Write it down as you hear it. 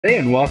Hey,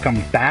 and welcome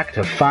back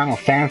to Final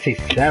Fantasy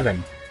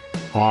VII.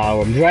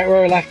 Right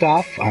where I left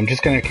off. I'm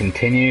just going to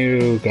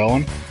continue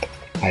going.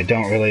 I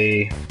don't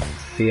really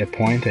see a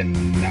point in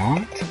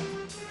not,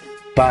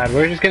 but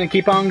we're just going to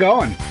keep on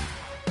going.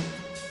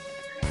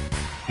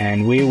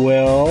 And we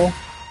will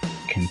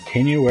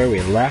continue where we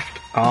left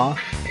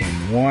off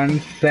in 1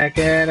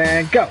 second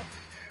and go.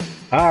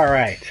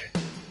 Alright,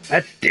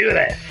 let's do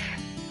this.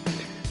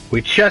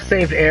 We just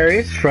saved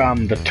Ares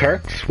from the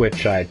Turks,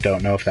 which I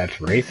don't know if that's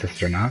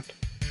racist or not,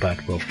 but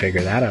we'll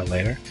figure that out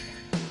later.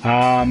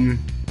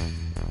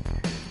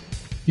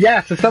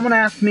 Yeah, so someone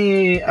asked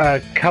me a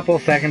couple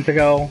seconds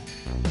ago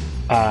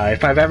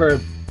if I've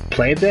ever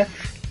played this.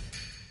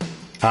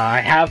 I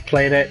have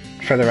played it,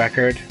 for the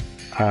record.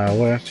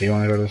 What else? Do you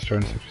want to go to the store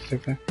and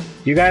 66?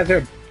 You guys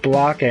are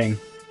blocking.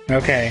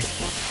 Okay.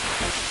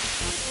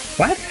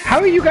 What? How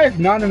are you guys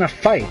not in a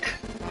fight?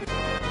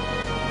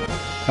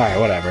 Alright,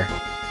 whatever.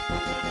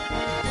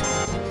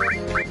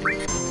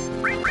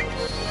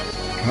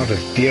 I'll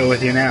just deal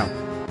with you now.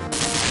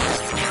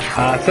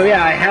 So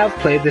yeah, I have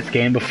played this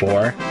game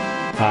before.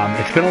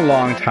 It's been a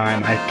long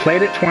time. I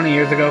played it 20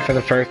 years ago for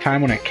the first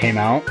time when it came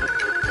out,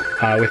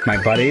 with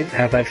my buddies,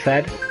 as I've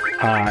said,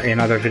 in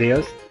other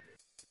videos.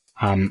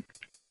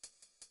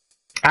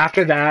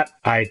 After that,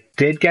 I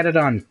did get it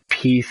on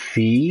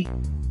PC.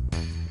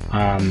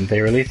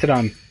 They released it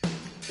on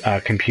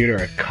computer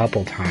a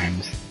couple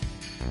times.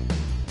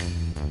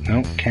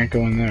 Nope, can't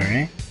go in there,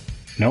 eh?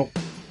 Nope.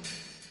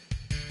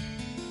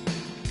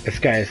 This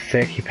guy is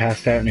sick, he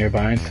passed out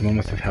nearby and someone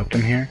must have helped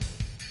him here.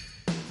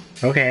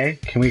 Okay,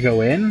 can we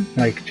go in?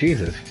 Like,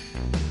 Jesus.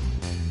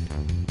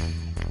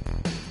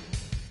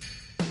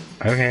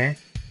 Okay.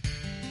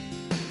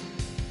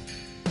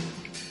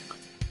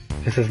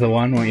 This is the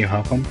one, won't you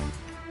help him?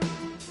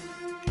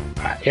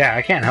 Yeah,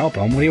 I can't help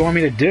him. What do you want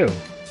me to do?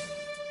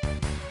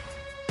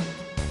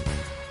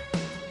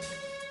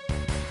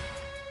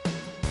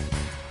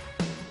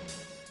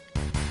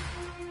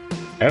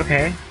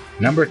 Okay,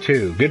 number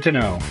 2. Good to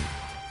know.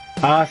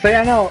 So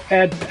yeah, no,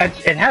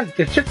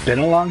 it's just been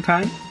a long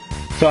time,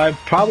 so I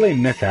probably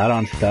miss out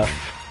on stuff.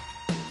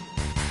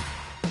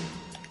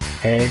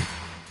 Hey.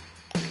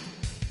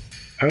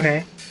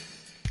 Okay.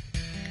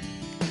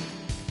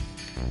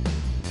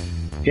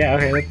 Yeah,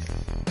 okay, let's...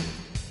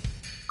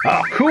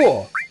 Oh,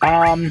 cool!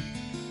 I'm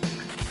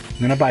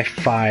gonna buy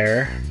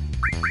fire.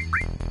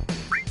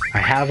 I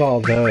have all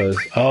those.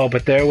 Oh,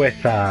 but they're with,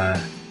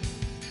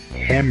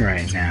 him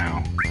right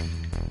now.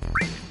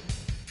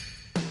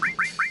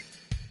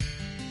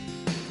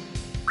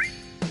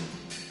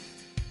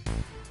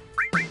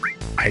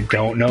 I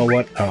don't know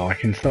what... Oh, I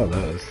can sell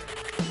those.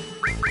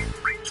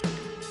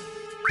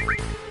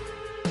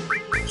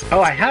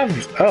 Oh, I have...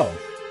 Oh.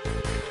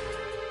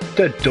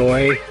 The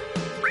doy.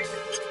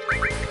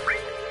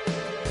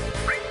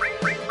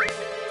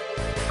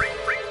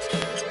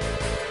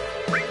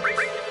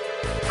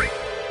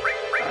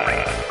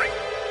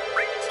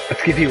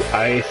 Let's give you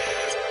ice.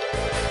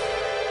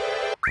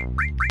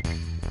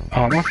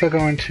 Oh, I'm also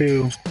going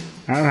to...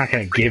 I'm not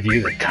going to give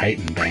you the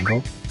Titan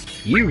Bangle.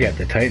 You get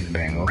the Titan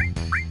Bangle.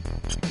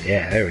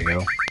 Yeah, there we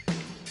go.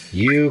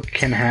 You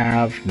can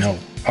have... No.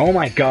 Oh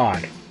my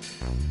god!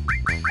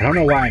 I don't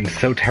know why I'm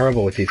so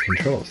terrible with these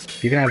controls.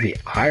 You can have the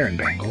Iron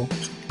Bangle.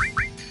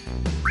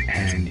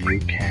 And you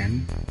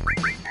can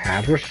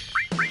have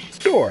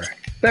Restore.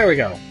 There we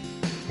go.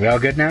 We all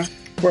good now?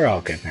 We're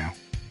all good now.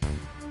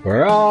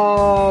 We're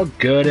all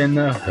good in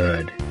the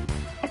hood.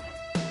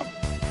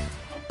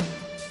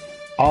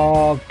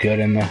 All good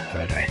in the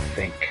hood, I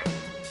think.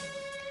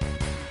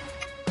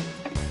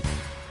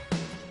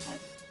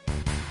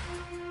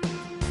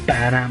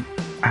 Ba-dum,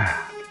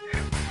 ah,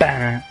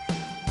 ba-da,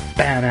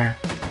 ba-da,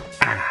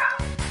 ah,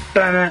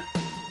 ba-da,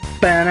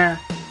 ba-da,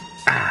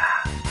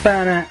 ah,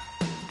 ba-da,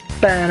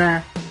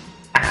 ba-da,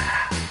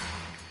 ah.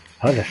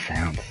 I love the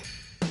sounds.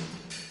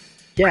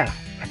 Yeah,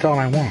 that's all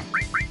I want.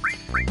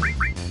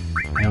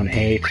 I own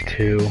 8,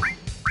 2,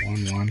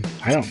 1, 1.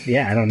 I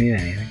don't need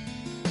anything.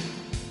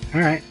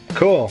 Alright,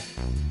 cool.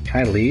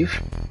 Can I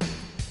leave?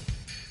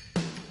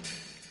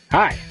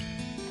 Hi!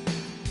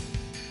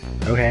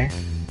 Okay.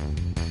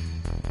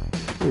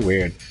 You're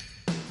weird.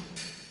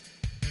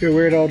 You're a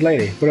weird old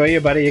lady. What about you,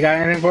 buddy? You got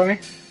anything for me?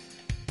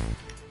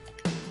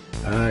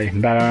 You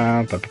can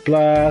blah, blah, blah,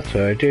 blah,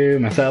 so I do,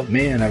 myself,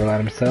 me, I never lie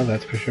to myself,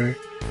 that's for sure.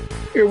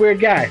 You're a weird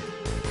guy.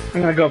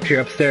 I'm gonna go up to your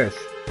upstairs.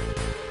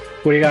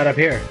 What do you got up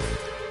here?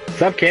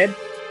 What's up, kid?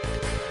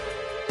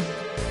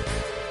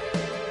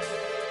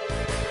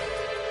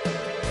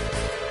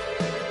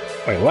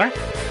 Wait, what?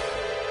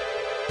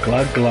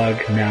 Glug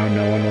glug, now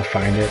no one will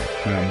find it.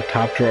 The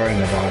top drawer and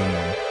the bottom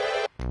one.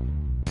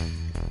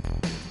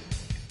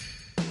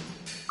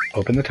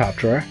 Open the top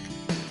drawer.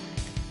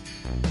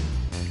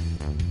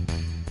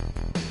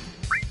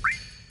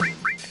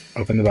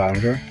 Open the bottom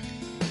drawer.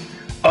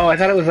 Oh, I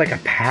thought it was like a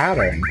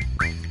pattern.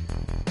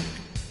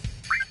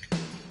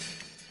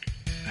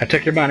 I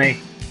took your money.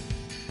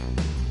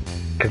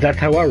 Because that's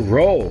how I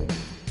roll.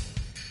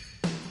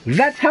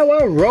 That's how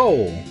I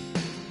roll.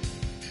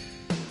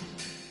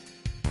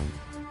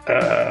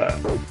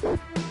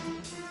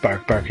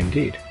 Bark, bark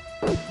indeed.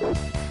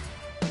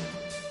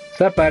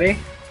 What's up, buddy?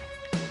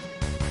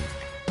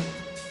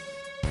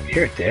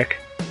 You're a dick.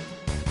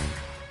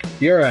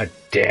 You're a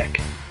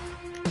dick.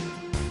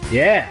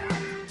 Yeah.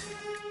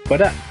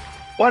 What up?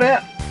 What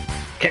up?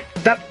 Okay,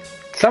 stop.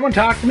 Someone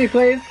talk to me,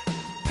 please.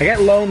 I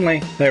get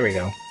lonely. There we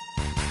go.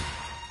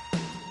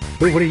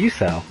 Wait, what do you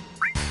sell?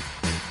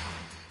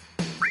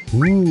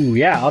 Ooh,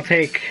 yeah, I'll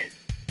take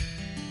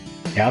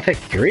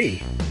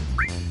 3.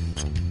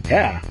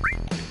 Yeah.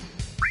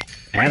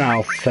 And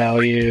I'll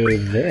sell you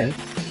this.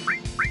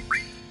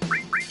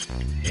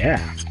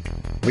 Yeah.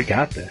 We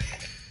got this.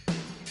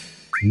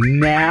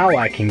 Now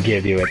I can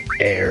give you an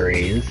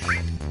Aries.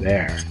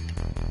 There.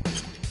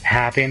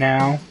 Happy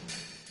now?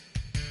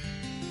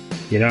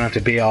 You don't have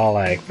to be all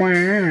like,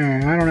 I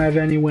don't have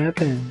any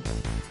weapons.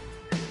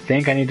 I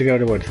think I need to go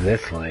towards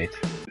this light.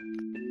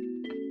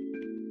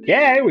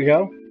 Yeah, here we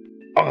go.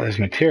 Oh, there's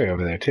materia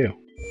over there too.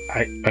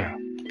 I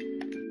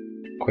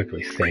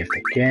quickly save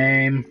the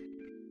game.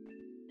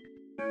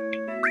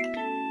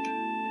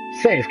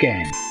 Save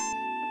game.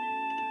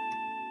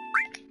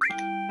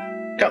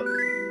 Go.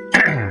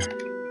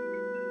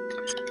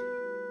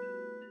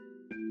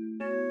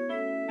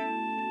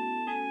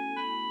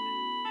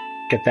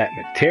 Get that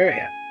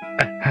materia.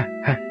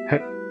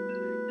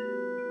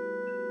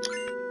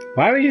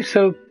 Why are you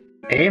so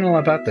anal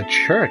about the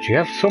church? You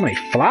have so many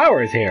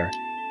flowers here.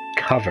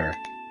 Cover.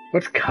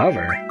 What's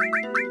cover?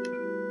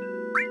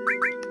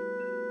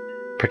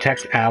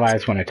 Protects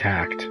allies when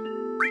attacked.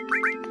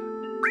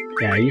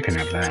 Yeah, you can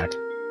have that.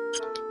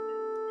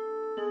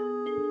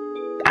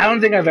 I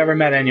don't think I've ever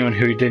met anyone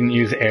who didn't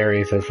use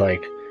Aries as,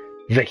 like,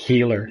 the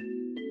healer.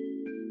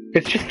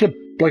 It's just,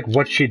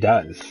 what she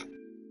does.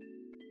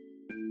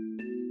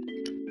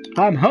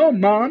 I'm home,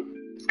 Mom!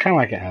 It's kind of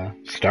like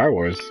Star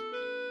Wars.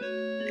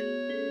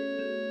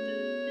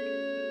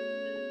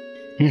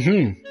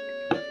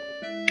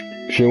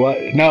 She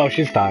was? No,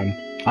 she's fine.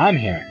 I'm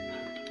here.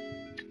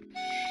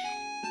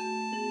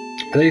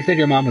 I thought you said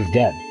your mom was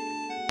dead.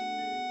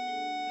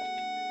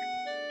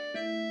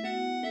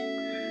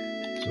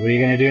 So what are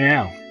you gonna do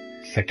now?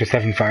 Sector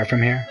 7 far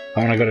from here? I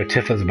wanna go to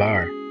Tifa's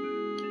bar.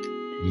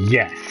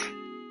 Yes.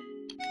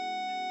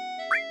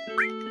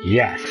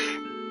 Yes.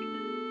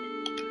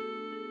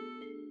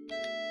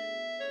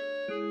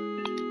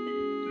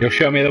 You'll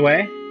show me the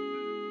way?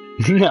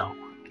 No.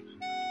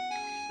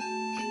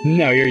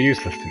 No, you're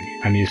useless to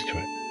me. I'm used to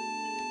it.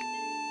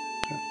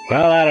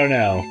 Well, I don't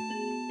know.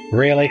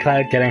 Really,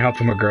 Cloud? Getting help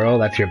from a girl?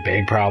 That's your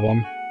big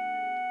problem?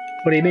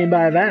 What do you mean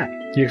by that?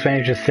 You expect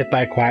me to just sit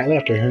by quietly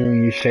after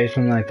hearing you say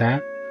something like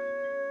that?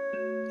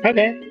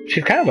 Okay,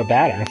 she's kind of a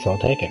badass, so I'll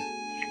take it.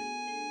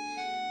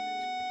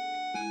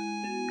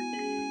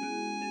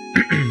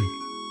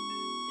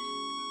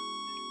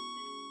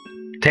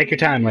 Take your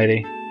time,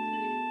 lady.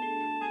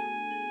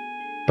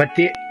 But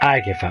I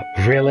give up.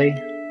 Really?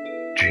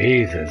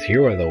 Jesus,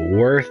 you are the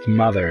worst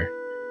mother.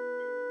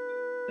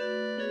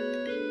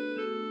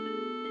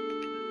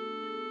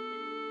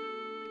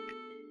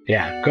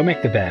 Yeah, go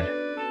make the bed.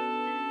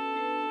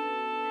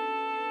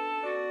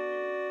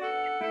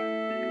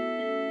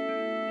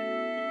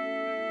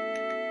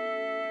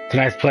 It's a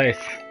nice place.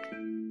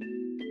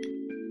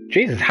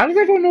 Jesus, how does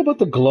everyone know about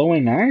the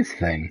glowing eyes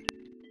thing?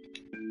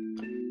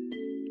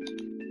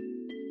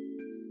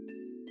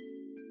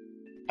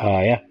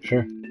 Yeah,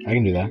 sure. I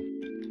can do that.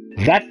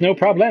 That's no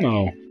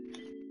problemo.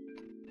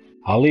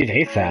 I'll leave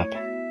ASAP.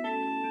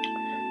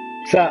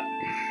 So...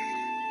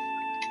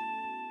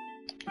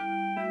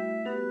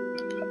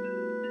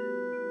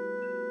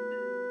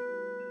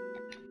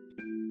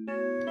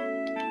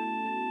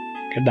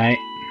 Good night.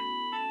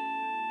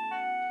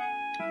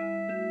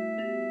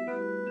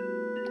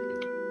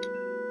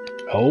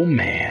 Oh,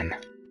 man.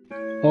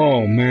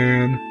 Oh,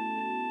 man.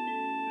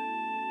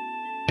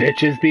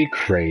 Bitches be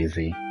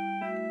crazy.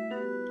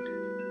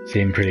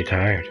 Seem pretty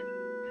tired.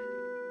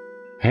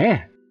 Huh?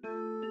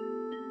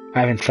 I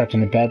haven't slept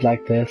in a bed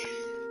like this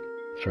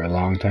for a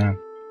long time.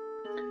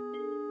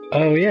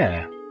 Oh,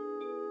 yeah.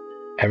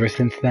 Ever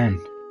since then.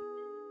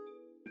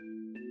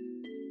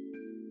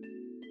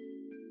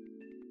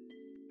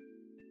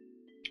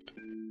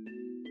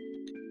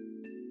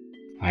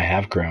 I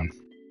have grown.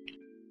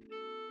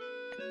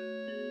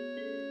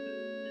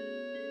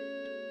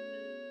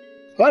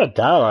 A lot of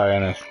dialogue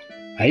in this.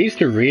 I used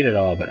to read it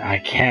all, but I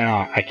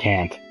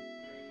can't.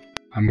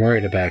 I'm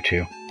worried about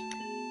you.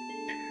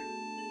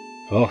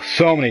 Oh,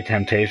 so many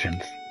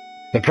temptations.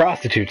 The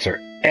prostitutes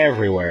are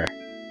everywhere.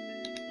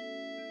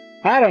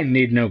 I don't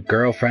need no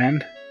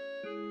girlfriend.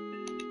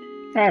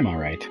 I'm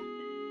alright.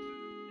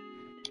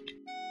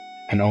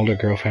 An older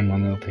girlfriend,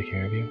 one that'll take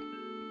care of you?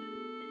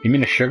 You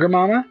mean a sugar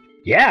mama?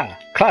 Yeah!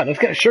 Cloud, let's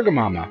get a sugar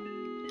mama.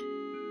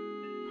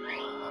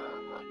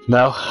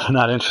 No,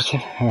 not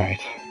interested?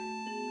 Alright.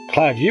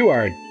 Cloud, you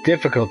are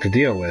difficult to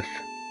deal with.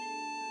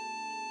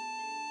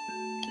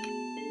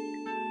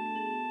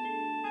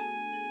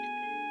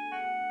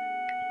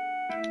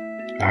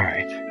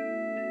 Alright.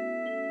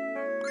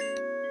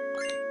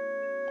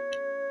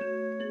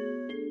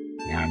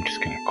 Now I'm just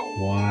gonna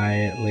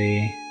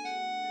quietly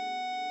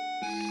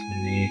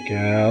sneak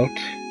out.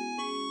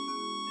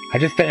 I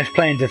just finished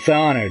playing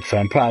Dishonored, so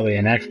I'm probably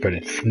an expert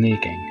at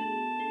sneaking.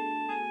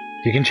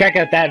 You can check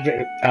out that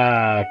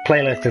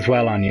playlist as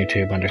well on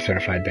YouTube under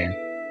Certified Bane.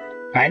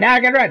 Alright, now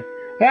I can run!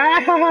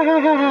 Ah, ha, ha, ha,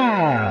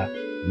 ha.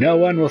 No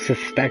one will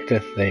suspect a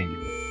thing.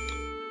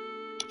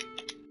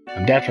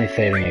 I'm definitely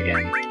saving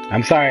again.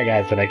 I'm sorry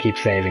guys that I keep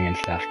saving and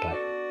stuff, but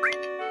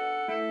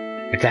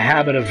it's a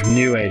habit of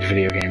new age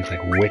video games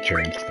like Witcher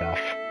and stuff.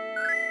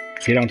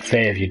 If you don't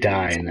save, you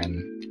die, and then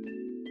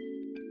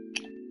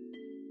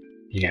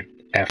you get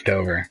effed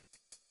over.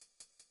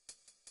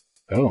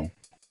 Oh.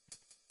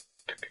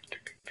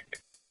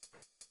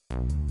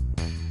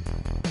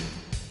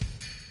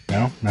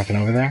 No? Nothing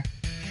over there?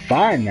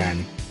 Fine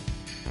then.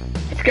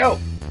 Let's go!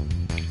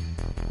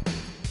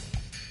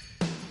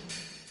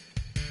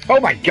 Oh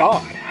my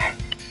god!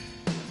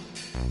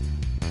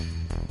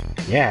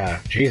 Yeah,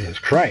 Jesus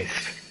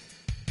Christ.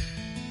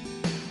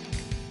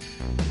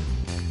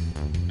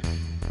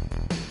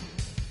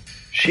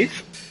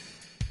 She's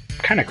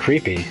kind of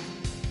creepy.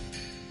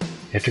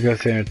 You have to go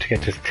through to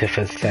get to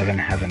Tifa's 7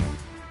 Heaven.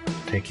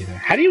 Take you there.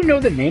 How do you know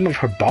the name of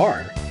her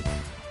bar?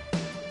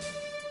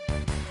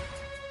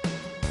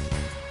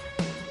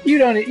 You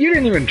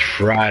didn't even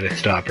try to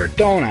stop her.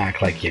 Don't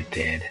act like you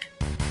did.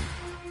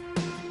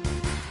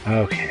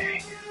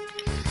 Okay.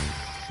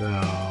 So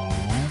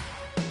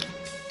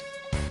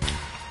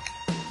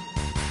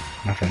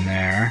nothing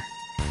there.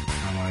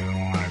 I don't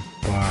even want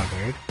to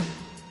bother.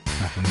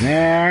 Nothing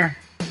there.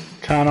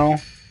 Tunnel.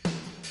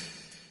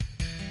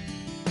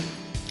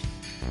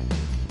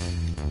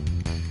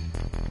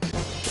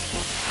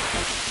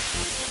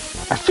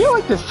 I feel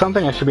like there's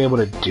something I should be able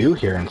to do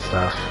here and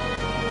stuff.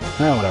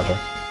 Oh, whatever.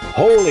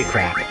 Holy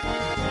crap.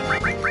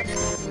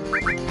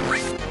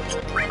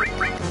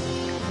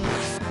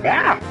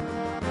 Ah!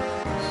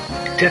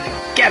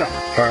 Tifa, get him!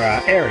 Or,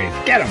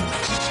 Ares, get him!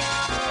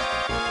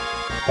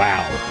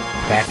 Wow,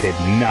 that did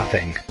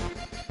nothing.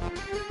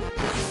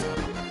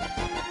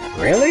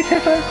 Really,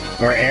 Tifa?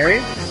 Or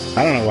Ares?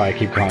 I don't know why I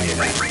keep calling you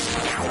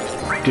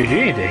that. Dude,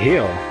 you need to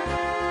heal.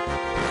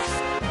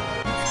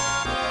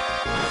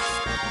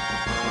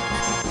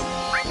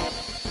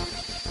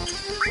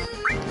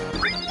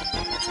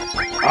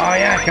 Oh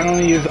yeah, I can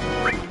only use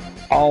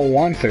all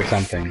once or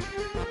something.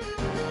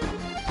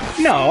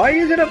 No, I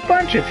used it a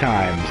bunch of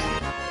times.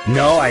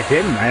 No, I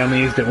didn't. I only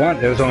used it once.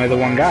 There was only the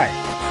one guy.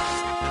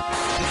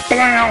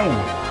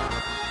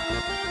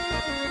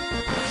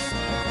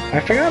 I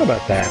forgot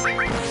about that.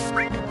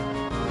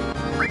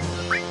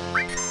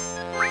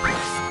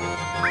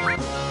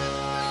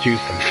 Juice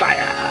and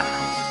fire.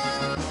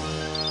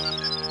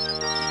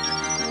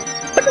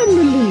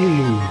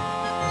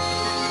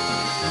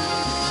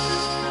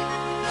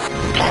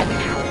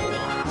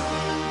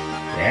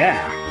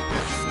 Yeah.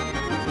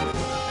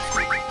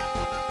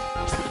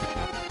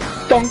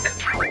 Dunk.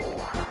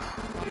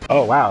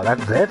 Oh wow,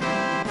 that's it?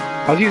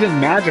 I was using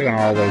magic on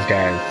all those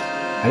guys.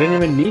 I didn't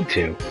even need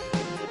to.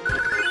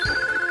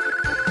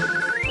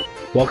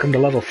 Welcome to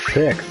level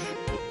 6.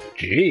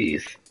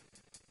 Jeez.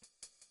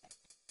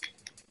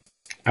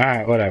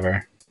 Alright,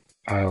 whatever.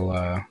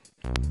 I'll,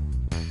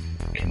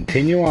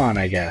 continue on,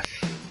 I guess.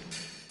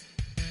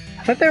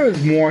 I thought there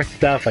was more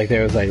stuff, like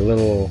there was like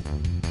little...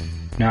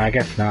 No, I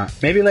guess not.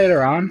 Maybe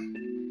later on?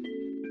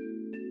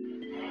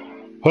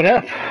 What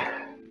up?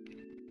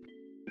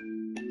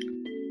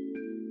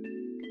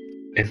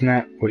 Isn't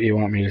that what you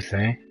want me to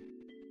say?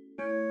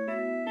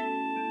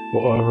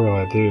 Whatever will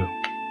I do?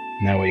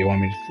 Isn't that what you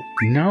want me to say?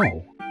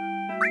 No!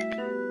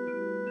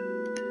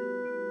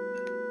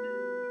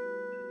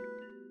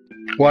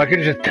 Well, I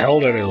could just tell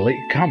her to leave.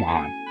 Come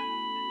on.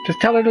 Just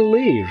tell her to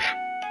leave.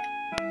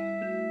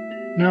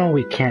 No,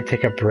 we can't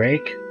take a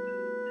break.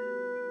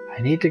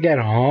 I need to get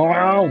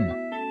home.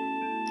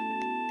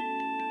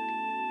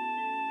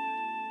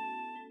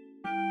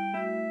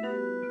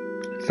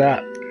 What's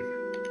up?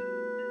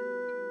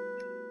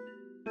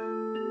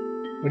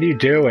 What are you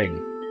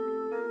doing?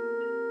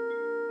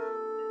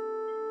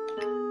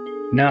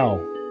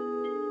 No.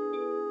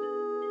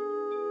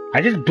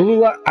 I just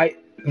blew up.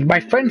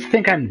 My friends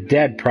think I'm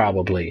dead,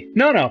 probably.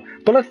 No,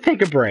 but let's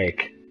take a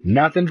break.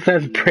 Nothing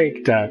says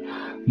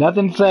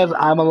nothing says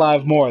I'm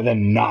alive more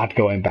than not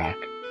going back.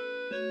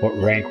 What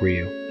rank were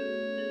you?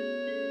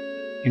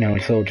 You know,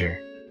 a soldier.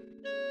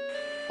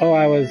 Oh,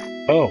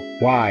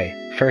 why?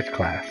 First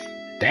class.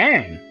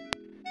 Dang!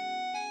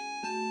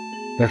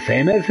 The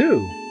same as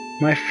who?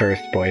 My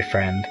first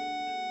boyfriend.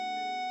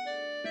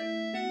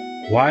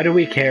 Why do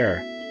we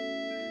care?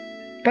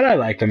 But I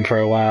liked him for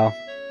a while.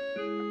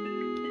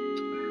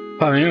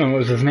 Oh, I knew him. What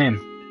was his name?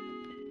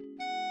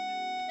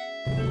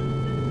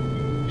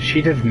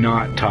 She does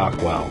not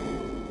talk well.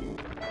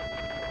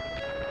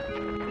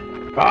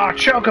 Oh,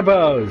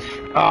 chocobos!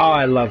 Oh,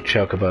 I love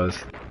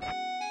chocobos.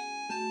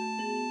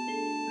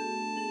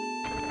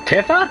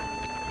 Tifa?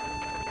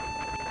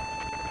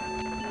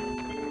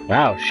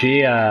 Wow,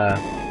 she's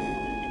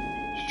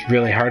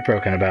really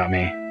heartbroken about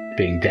me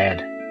being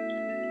dead.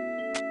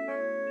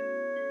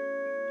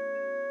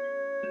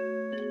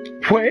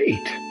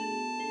 Wait!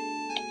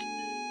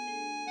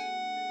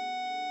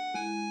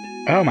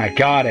 Oh my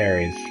god,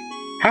 Ares.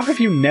 How have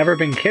you never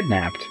been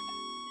kidnapped?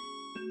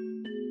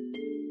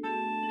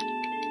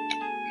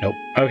 Nope.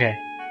 Okay.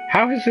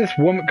 How has this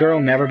girl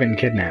never been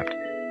kidnapped?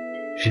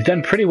 She's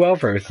done pretty well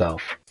for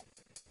herself.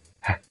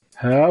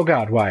 Oh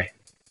god, why?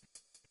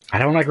 I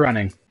don't like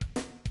running.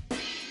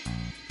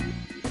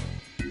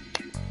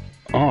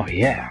 Oh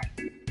yeah.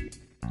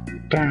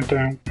 Dun,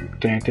 dun,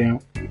 dun, dun.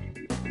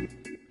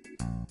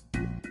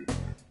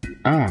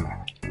 Oh.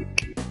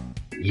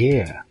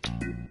 Yeah.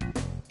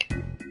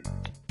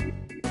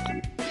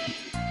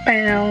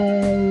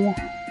 Bow.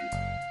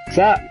 What's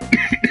up?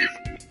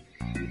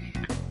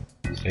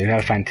 So you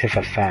gotta find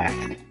Tifa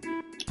fast.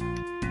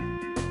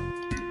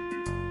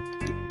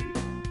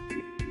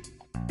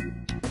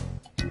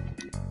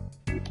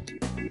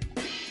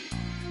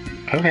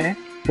 Okay.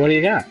 What do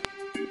you got?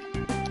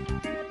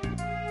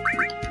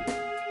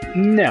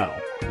 No.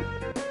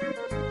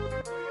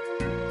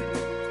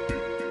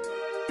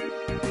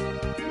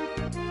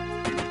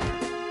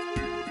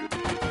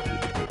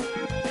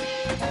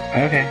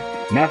 Okay.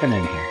 Nothing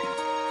in here.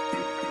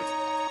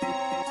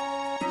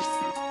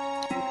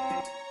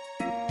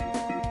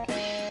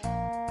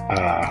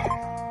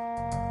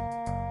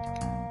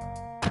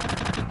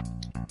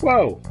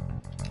 Whoa!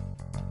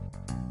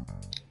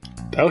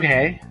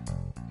 Okay.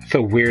 It's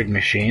a weird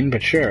machine,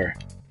 but sure.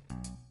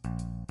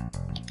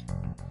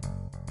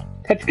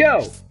 Let's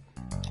go!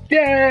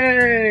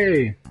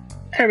 Yay!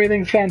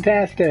 Everything's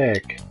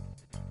fantastic!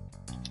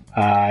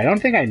 I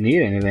don't think I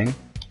need anything.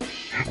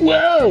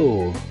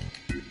 Whoa!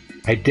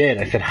 I did.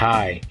 I said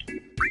hi.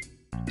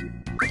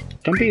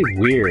 Don't be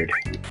weird.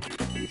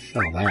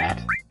 Sell that.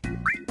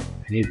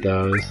 I need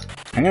those.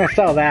 I'm gonna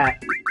sell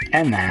that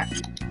and that.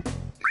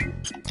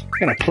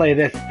 I'm gonna play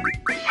this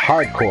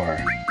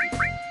hardcore.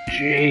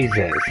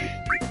 Jesus.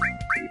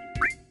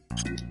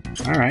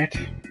 Alright.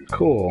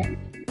 Cool.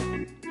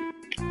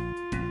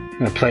 I'm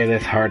gonna play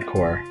this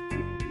hardcore.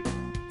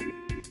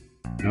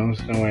 No,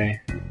 there's no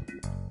way.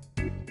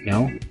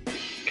 No?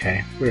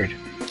 Okay, weird.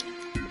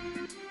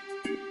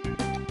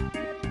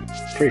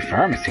 Free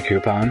pharmacy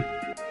coupon.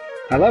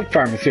 I love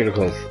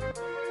pharmaceuticals.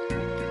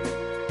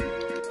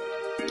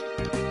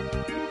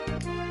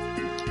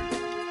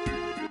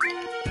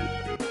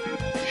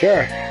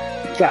 Sure.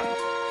 What's up?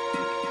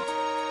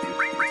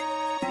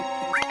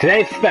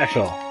 Today's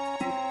special.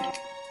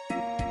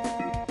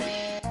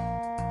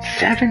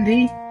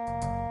 70?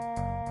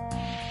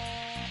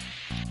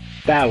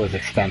 That was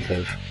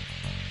expensive.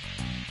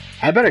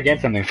 I better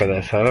get something for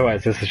this,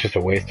 otherwise this is just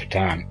a waste of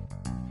time.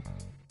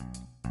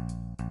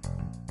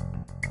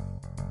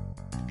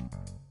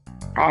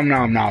 Om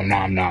nom nom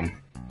nom nom.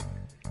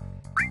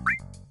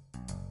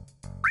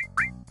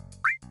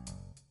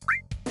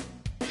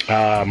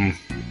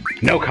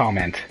 No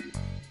comment.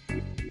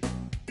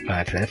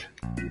 That's it.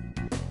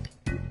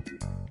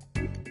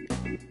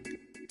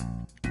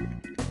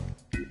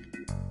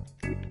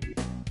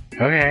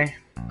 Okay.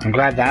 I'm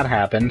glad that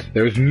happened.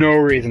 There was no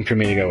reason for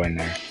me to go in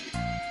there.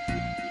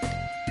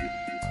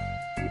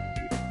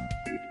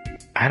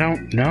 I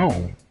don't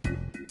know.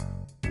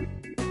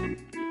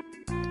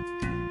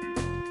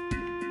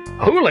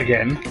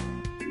 Hooligan?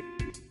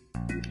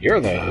 You're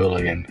the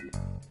hooligan.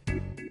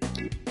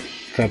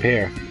 What's up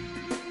here?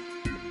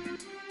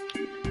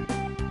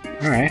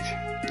 Alright.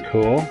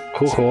 Cool.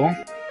 Cool.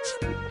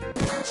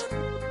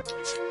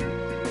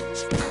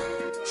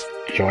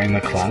 Join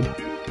the club.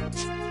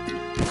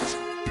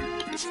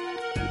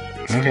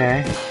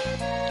 Okay.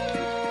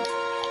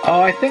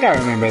 Oh, I think I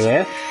remember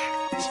this.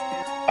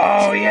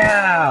 Oh,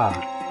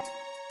 yeah!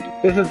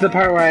 This is the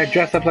part where I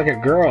dress up like a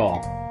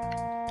girl.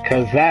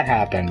 'Cause that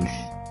happens.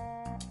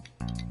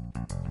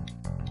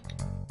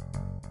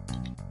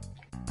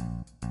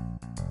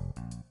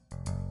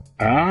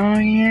 Oh,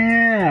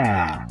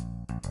 yeah!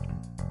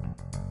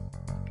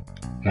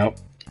 Nope.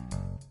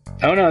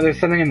 Oh no, there's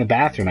something in the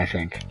bathroom, I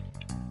think.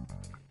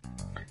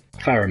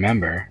 If I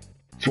remember.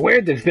 It's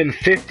weird that it's been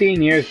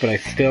 15 years, but I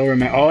still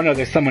remember. Oh no,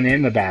 there's someone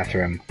in the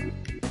bathroom.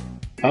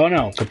 Oh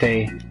no, but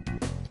they...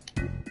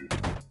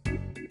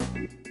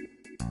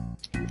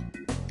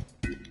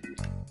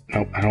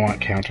 Nope, I don't want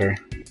counter.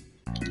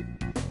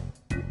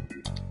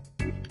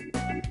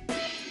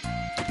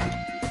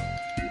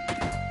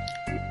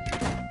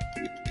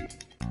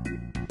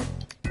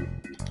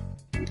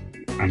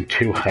 I'm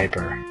too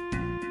hyper.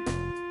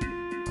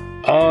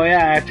 Oh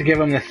yeah, I have to give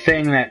him the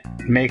thing that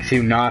makes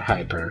you not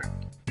hyper.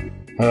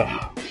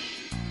 Ugh.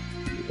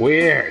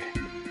 Weird.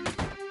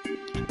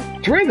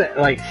 It's weird that,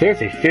 like,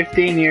 seriously,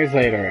 15 years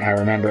later, I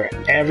remember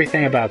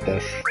everything about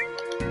this.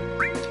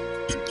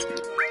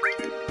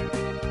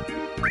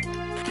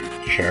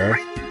 Sure.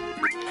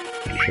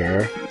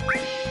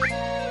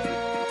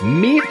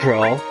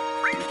 Mithril?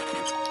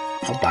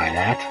 I'll buy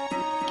that.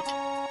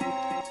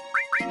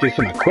 Let's do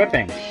some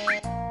equipping.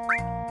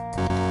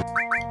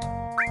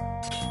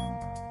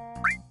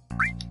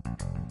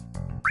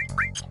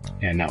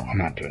 Yeah, no, I'm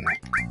not doing that.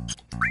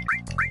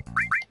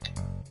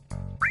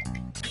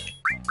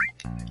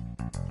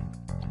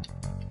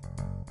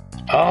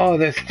 Oh,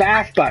 there's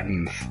fast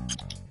buttons.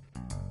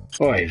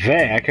 Oy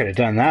vey, I could have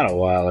done that a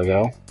while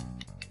ago.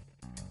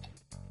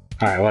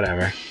 Alright,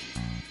 whatever.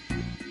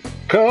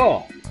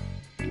 Cool!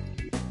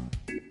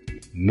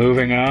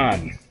 Moving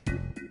on.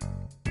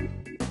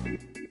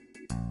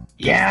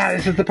 Yeah,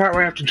 this is the part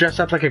where I have to dress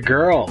up like a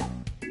girl.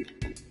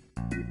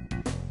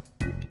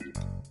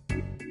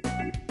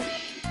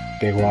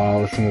 Big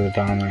wall, listen to the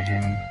Donna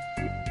hymn.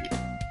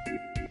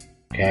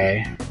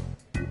 Okay.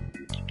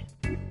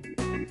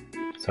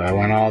 So I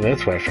went all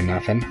this way for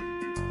nothing.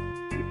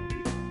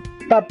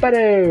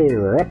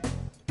 Ba-ba-doo!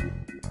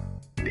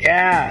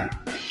 Yeah!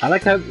 I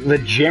like how the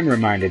gym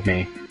reminded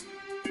me.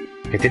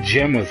 Like the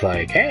gym was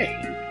like, hey,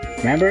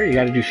 remember you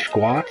gotta do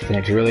squats and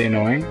it's really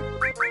annoying?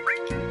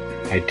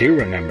 I do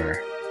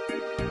remember.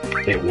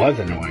 It was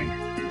annoying.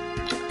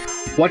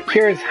 What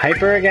cures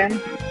hyper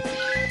again?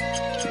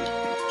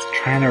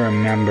 Trying to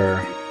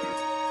remember.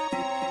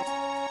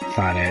 It's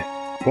not it.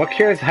 What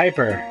cures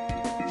hyper?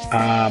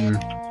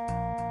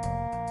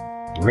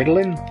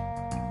 Ritalin?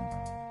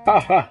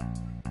 Haha!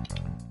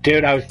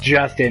 Dude, I was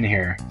just in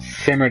here.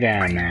 Simmer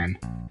down, man.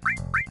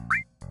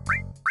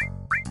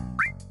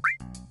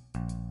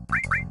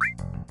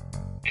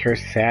 Cure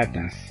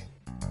sadness.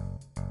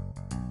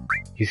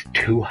 He's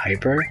too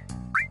hyper?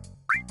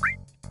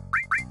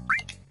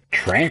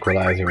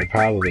 Tranquilizer would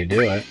probably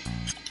do it.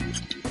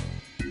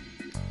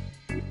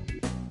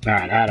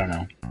 Alright, I don't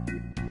know.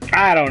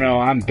 I don't know,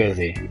 I'm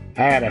busy.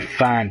 I gotta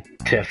find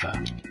Tifa.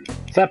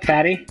 What's up,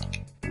 fatty?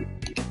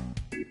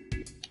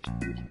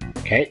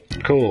 Okay,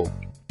 cool.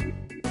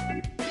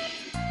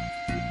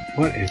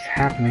 What is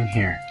happening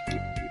here?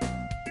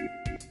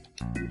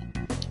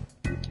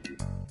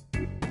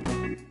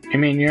 I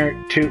mean, you're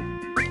too...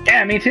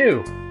 Yeah, me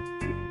too!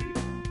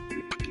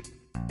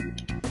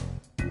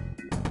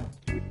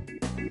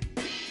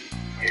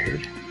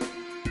 Weird.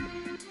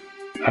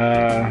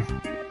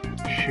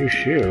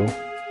 Shoo.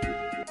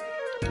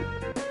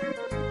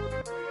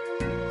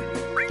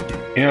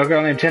 You know a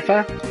girl named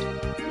Tifa?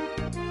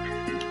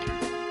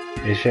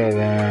 You show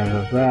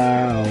them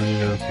blah, only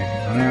little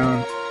things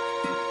around.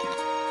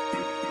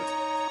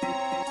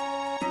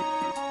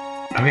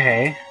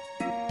 Okay.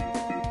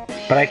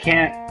 But I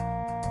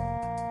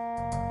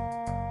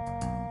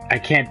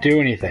can't do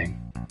anything.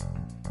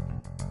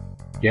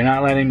 You're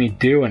not letting me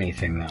do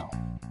anything, though.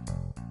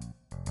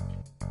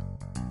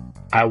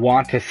 I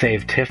want to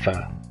save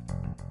Tifa,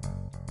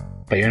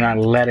 but you're not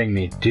letting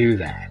me do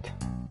that.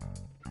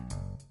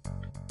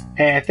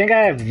 Hey, I think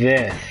I have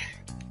this.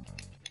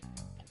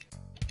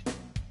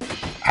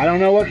 I don't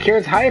know what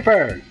cures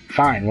hyper!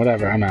 Fine,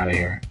 whatever, I'm out of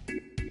here.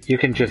 You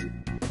can just...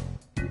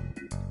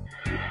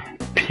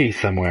 pee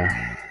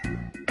somewhere.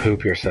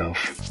 Poop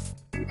yourself.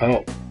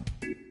 Oh.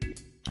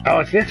 Oh,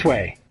 it's this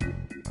way!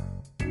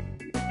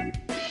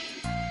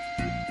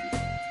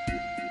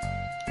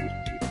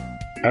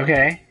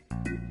 Okay.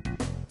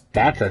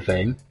 That's a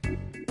thing.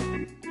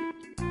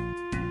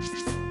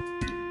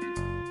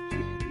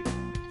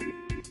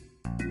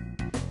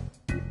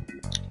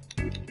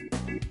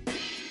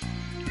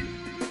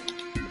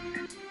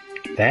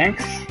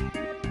 Thanks.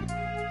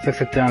 So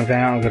sit down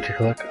there, I'll go take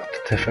a look. I'll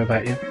Tifa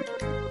about you.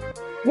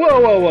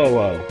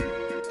 Whoa!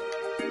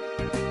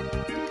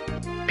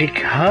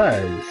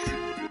 Because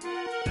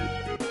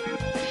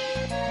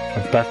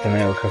I'm busting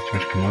there will cause too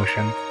much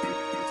commotion.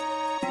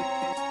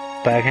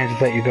 But I can't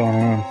just let you go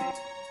alone.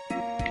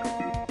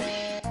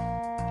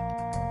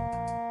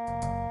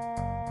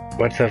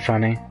 What's so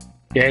funny?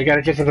 Yeah, you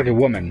gotta just look like a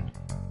woman.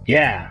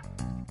 Yeah.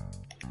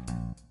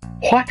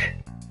 What?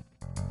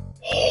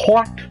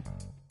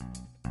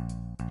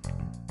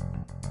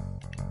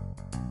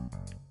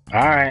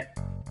 Alright.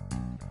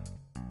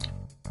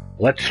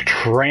 Let's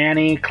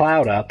tranny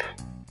Cloud up.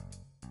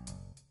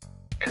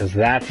 'Cause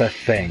that's a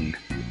thing.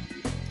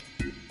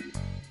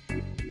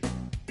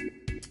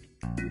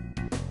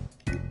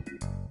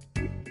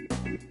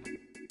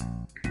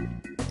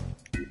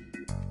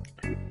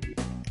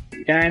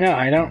 Yeah, I know,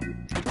 I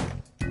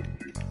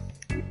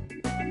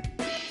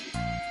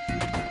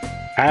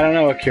don't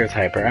know what cures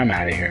hyper. I'm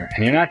out of here.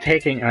 And you're not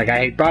taking... Like,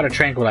 I brought a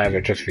tranquilizer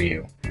just for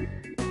you.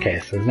 Okay,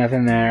 so there's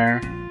nothing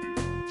there.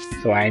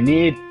 So I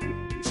need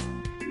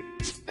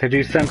to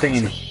do something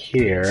in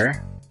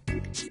here.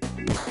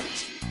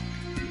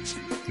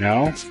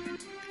 No?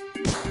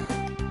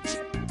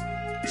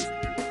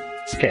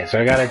 Okay, so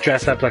I gotta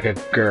dress up like a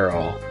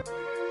girl.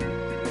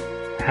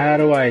 How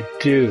do I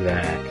do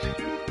that?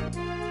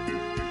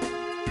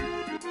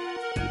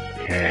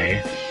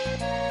 Okay.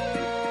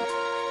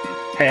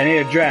 Hey, I need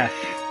a dress.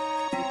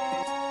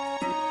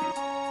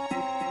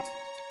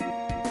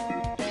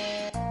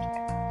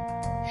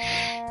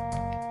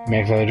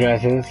 Makes other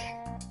dresses.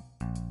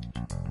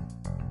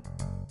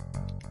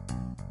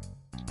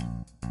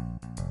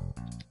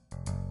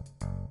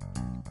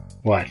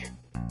 What?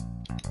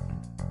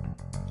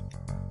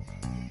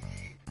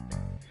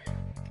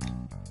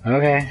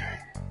 Okay.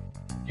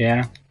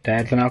 Yeah,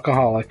 Dad's an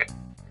alcoholic.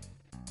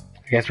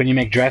 I guess when you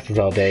make dresses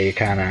all day, you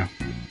kinda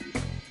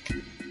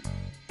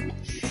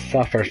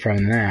suffer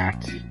from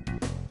that.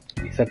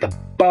 He's at the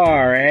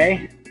bar,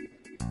 eh?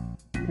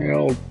 The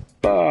old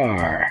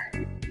bar.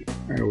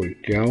 There we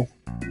go.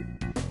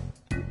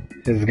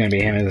 This is gonna be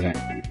him, isn't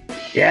it?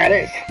 Yeah,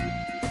 it is!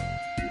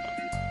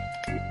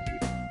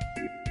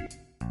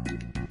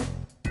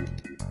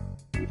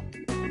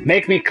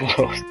 Make me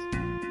close.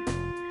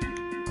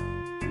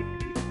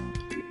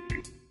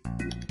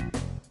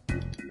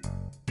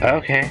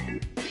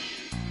 Okay.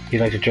 You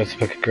like to dress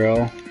up like a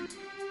girl?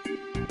 Is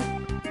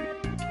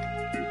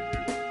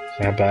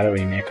that about it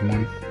when you make him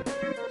one?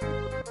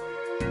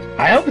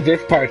 I hope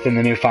this part's in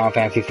the new Final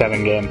Fantasy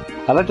VII game.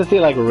 I'd like to see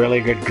like a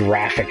really good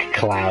graphic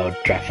Cloud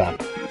dress up.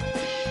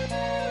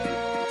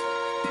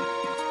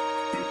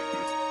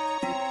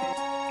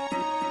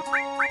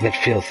 That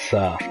feels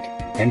soft.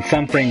 And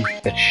something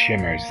that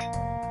shimmers.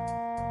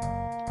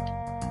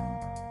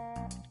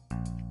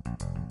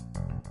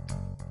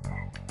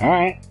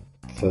 Alright.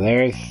 So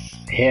there's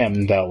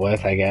him dealt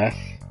with, I guess.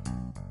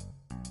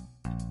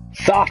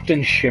 Soft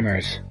and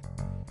shimmers.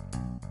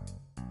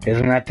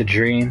 Isn't that the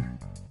dream?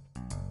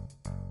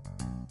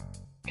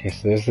 Okay,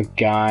 so there's the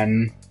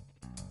gun.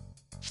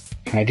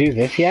 Can I do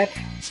this yet?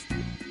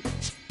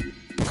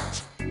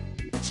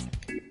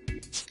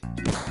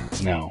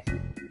 No.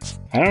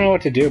 I don't know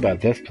what to do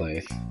about this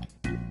place.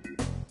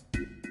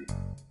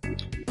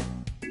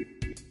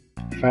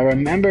 If I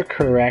remember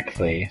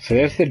correctly, so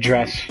there's the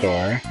dress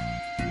store.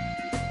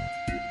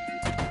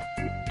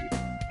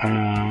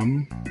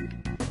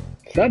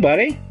 What's up,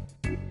 buddy?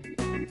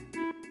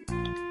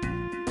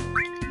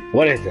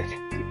 What is it?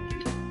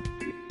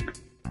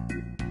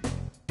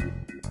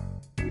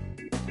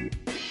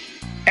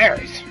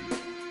 Ares.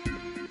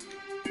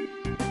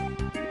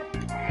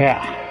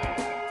 Yeah.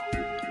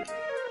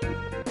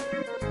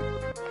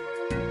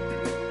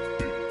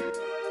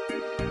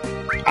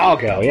 I'll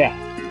go, yeah.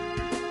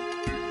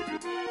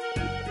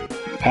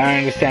 I don't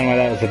understand why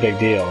that was a big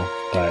deal,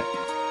 but...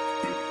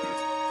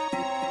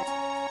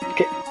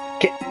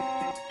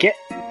 Get,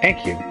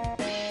 thank you.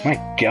 My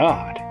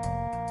God.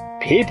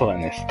 People in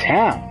this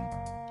town.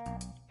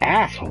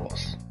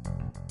 Assholes.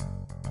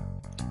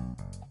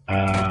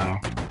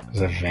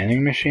 There's a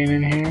vending machine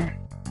in here?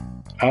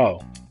 Oh.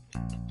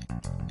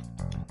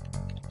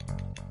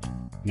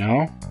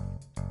 No?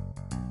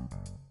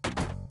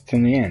 It's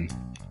in the inn.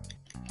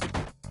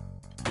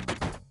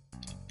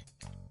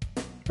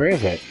 Where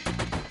is it?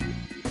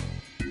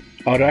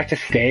 Oh, do I have to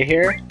stay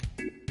here?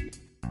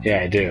 Yeah,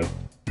 I do.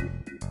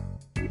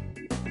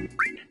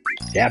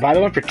 Yeah, buy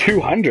the one for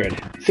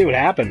 200. See what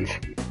happens.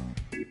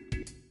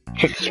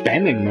 Just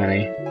spending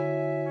money.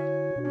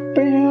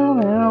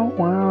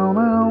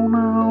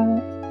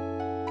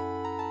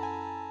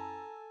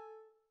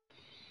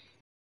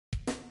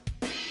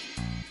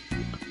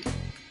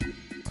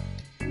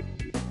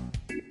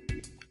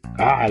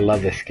 Ah, I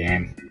love this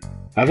game.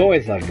 I've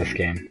always loved this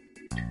game.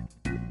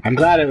 I'm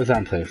glad it was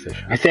on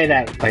PlayStation. I say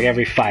that like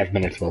every 5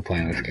 minutes while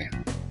playing this game.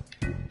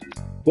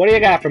 What do you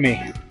got for me?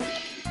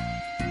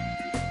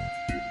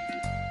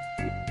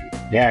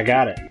 Yeah, I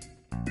got it.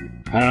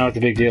 I don't know what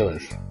the big deal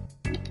is.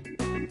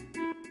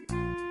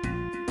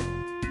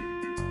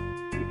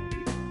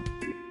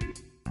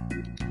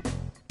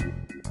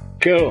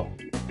 Cool.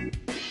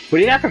 What do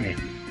you got for me?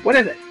 What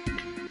is it?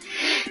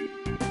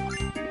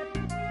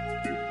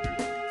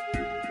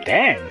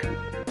 Dang.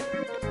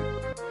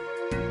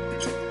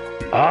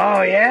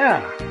 Oh,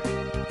 yeah.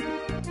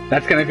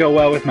 That's gonna go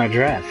well with my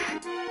dress.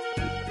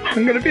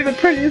 I'm gonna be the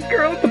prettiest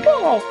girl at the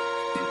ball.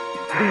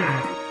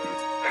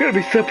 I'm gonna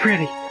be so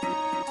pretty.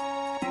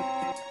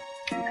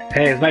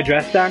 Hey, is my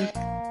dress done?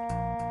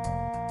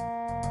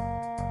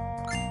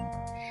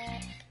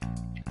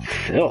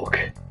 Silk.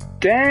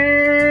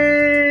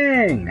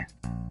 Dang!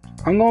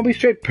 I'm gonna be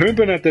straight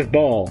pimping at this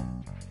ball.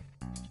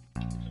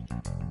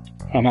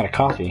 I'm out of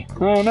coffee.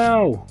 Oh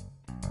no!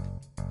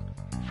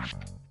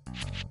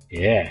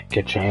 Yeah,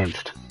 get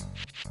changed.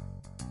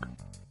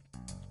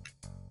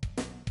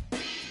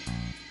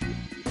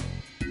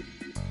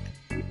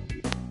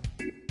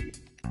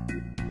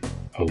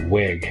 A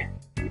wig.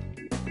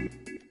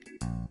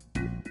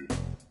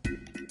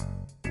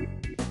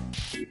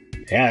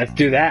 Yeah, let's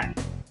do that.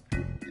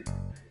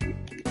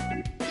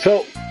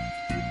 So,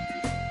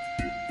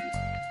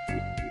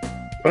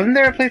 wasn't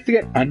there a place to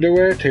get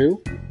underwear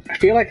too? I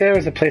feel like there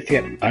was a place to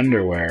get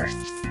underwear.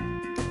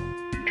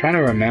 I'm trying to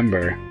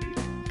remember.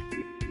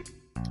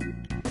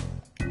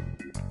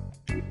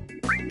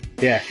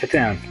 Yeah, sit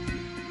down.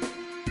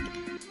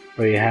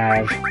 What do you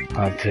have?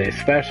 Today's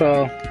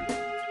special.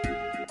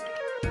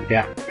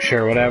 Yeah,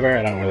 sure, whatever.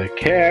 I don't really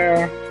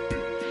care.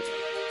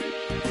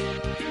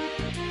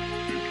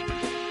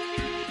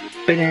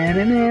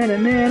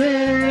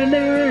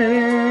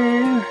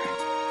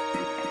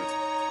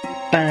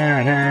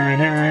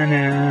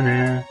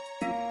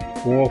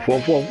 Woof,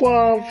 woof, woof,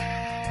 woof.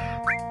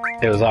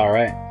 It was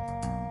alright.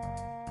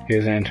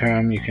 Here's an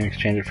interim. You can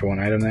exchange it for one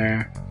item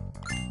there.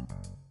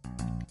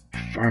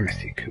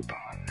 Pharmacy coupon.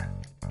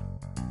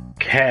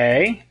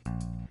 Okay.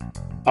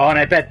 Oh, and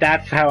I bet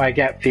that's how I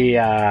get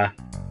the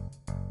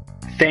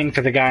thing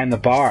for the guy in the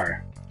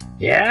bar.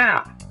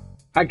 Yeah!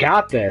 I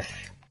got this.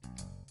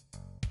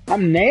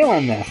 I'm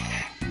nailing this.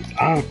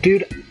 Oh,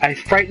 dude, I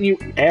frighten you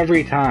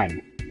every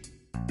time.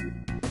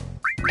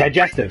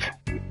 Digestive.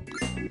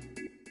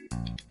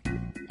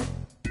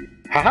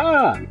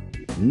 Haha!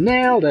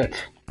 Nailed it!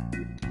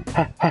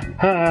 Ha ha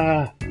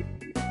ha!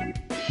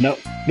 No,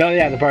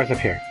 yeah, the bar's up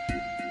here.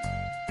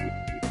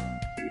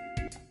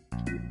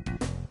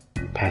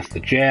 Past the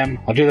gym.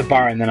 I'll do the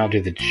bar and then I'll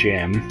do the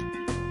gym.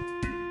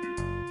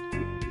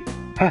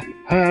 Ha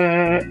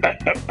ha!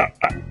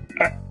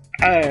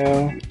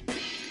 Oh.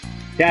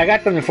 Yeah, I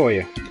got something for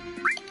you.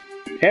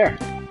 Here.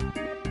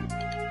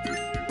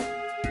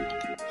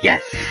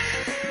 Yes!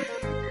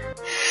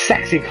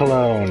 Sexy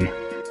cologne.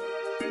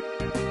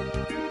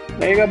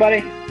 There you go,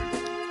 buddy.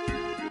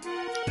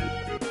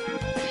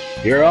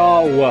 You're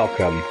all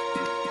welcome.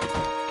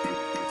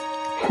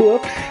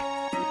 Whoops.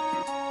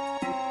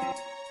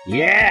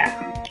 Yeah!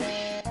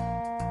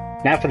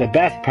 Now for the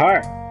best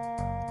part.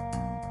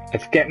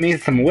 Let's get me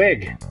some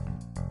wig.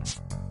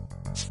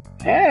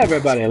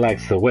 Everybody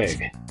likes the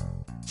wig.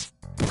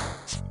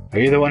 Are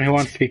you the one who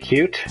wants to be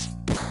cute?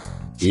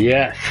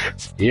 Yes.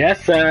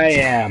 Yes, I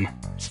am.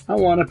 I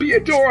want to be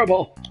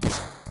adorable.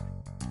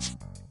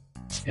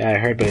 Yeah, I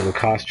heard, but it'll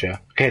cost you.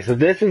 Okay, so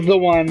this is the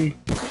one.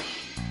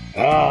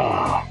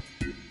 Oh.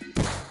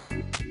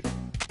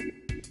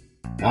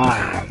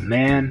 Ah,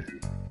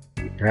 man.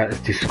 Alright, let's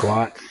do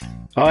squats.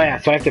 Oh, yeah,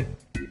 so I have to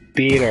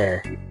beat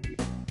her.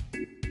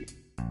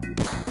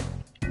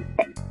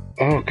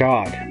 Oh,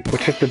 God.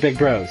 Which is the big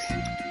bros?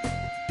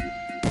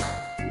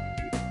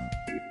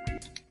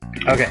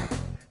 Okay.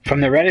 From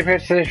the ready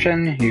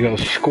position, you go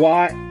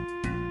squat,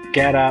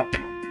 get up,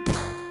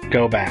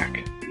 go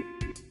back.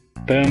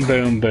 Boom,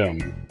 boom,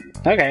 boom.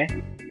 Okay.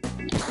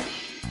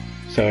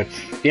 So it's,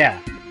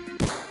 yeah.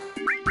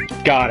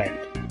 Got it.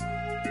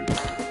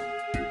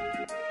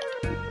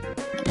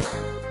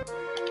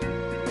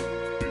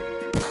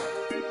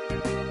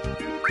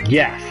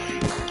 Yes.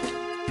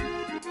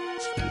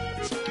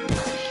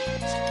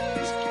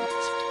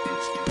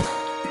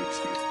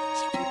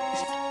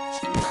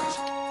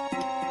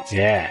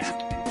 Yeah.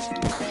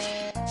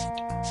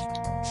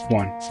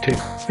 1, 2,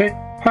 3.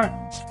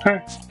 1,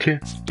 2,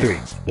 3.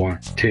 1,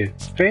 2,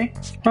 3.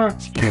 1,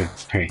 2,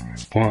 3.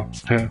 1,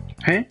 2,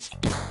 3.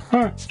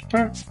 1,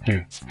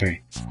 2,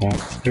 3. 1,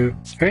 2,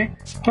 3.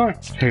 1,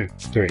 2,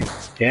 3.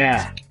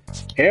 Yeah.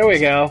 Here we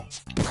go.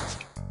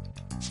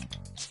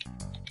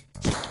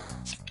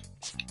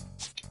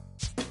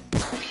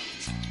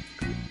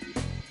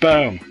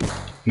 Boom.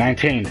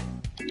 19.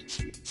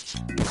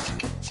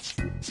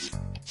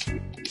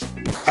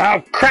 Oh,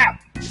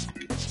 crap!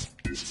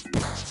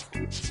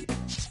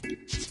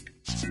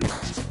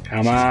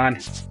 Come on.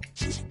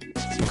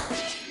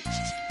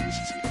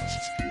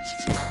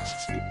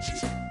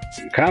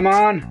 Come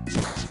on.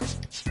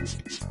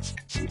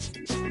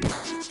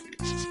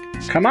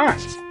 Come on.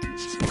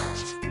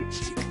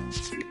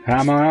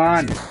 Come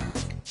on.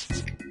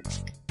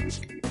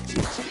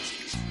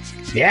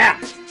 Yeah.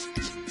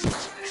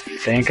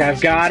 Think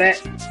I've got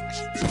it.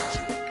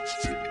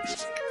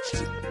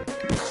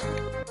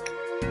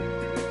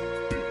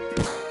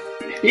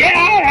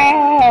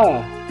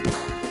 Yeah!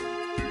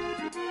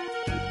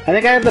 I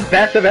think I have the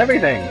best of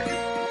everything.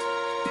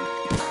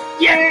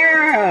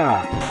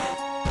 Yeah!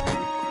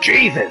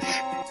 Jesus!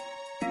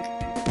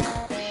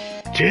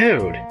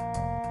 Dude.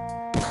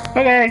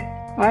 Okay,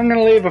 I'm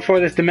gonna leave before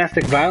this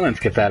domestic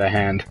violence gets out of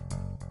hand.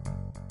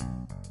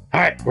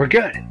 Alright, we're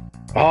good.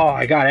 Oh,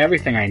 I got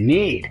everything I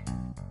need.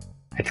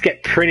 Let's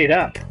get prettied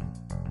up.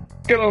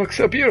 Gonna look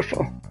so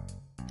beautiful.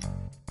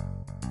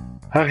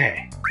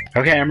 Okay,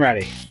 I'm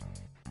ready.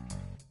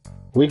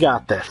 We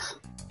got this.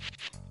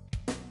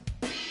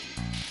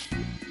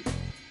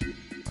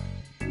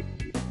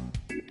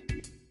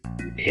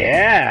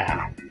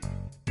 Yeah.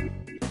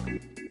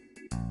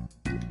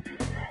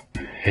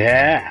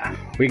 Yeah,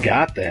 we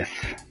got this.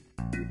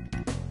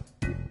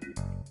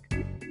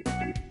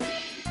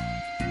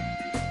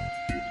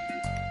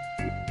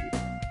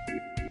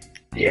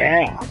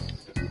 Yeah.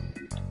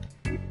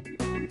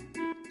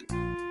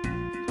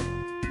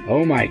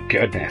 Oh my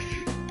goodness.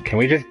 Can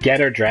we just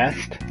get her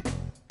dressed?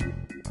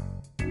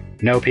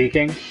 No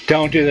peeking?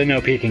 Don't do the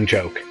no peeking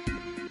joke.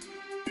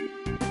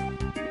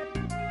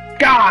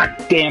 God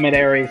damn it,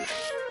 Aries.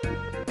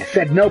 I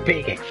said no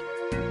peeking.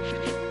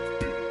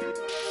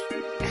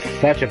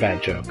 Such a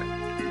bad joke.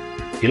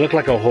 You look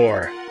like a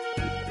whore.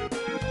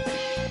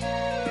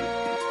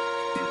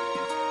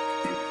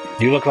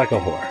 You look like a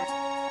whore.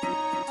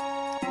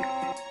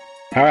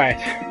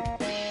 Alright.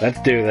 Let's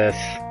do this.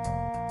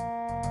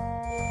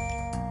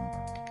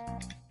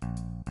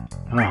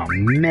 Oh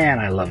man,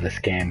 I love this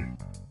game.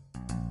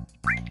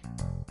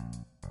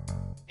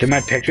 Did my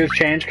pictures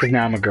change because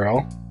now I'm a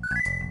girl?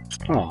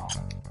 Oh.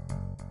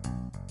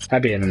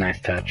 That'd be a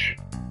nice touch.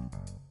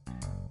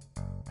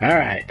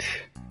 Alright.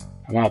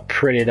 I'm all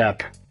prettied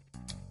up.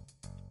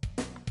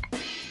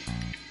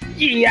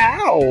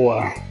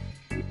 Yow!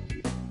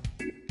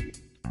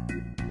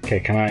 Okay,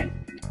 can I...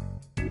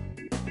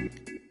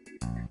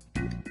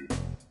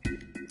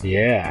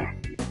 Yeah.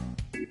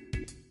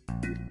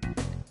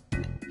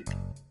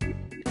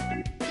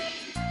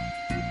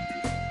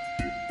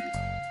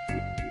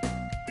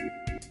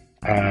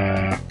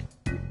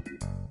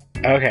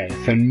 Okay,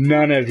 so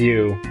none of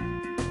you...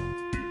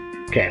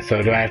 Okay,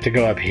 so do I have to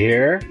go up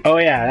here? Oh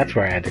yeah, that's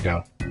where I had to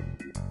go.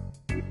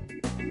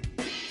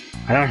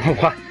 I don't know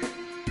why.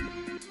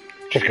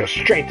 Just go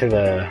straight to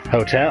the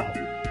hotel.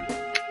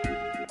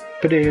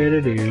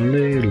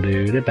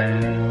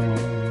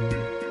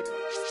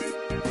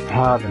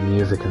 Ah, the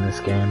music in this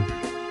game.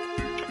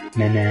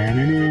 Na na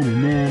na na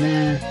na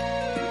na.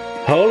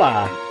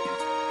 Hola!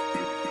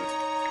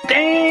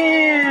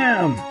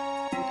 Damn!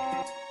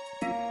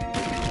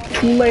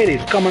 Two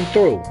ladies coming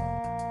through.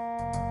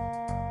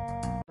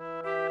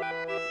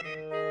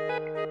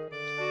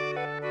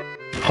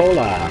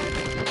 Hola.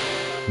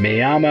 Me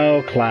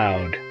llamo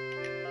Cloud.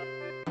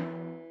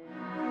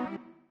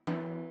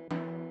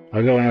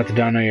 I'll go in with the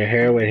don't know your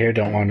hair. Wait here,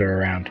 don't wander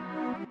around.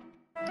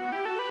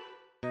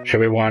 Should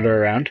we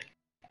wander around?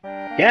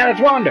 Yeah, let's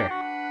wander!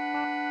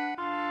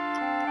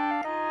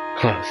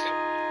 Closed.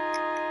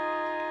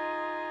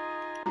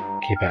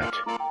 Keep out.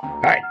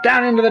 Alright,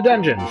 down into the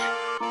dungeons!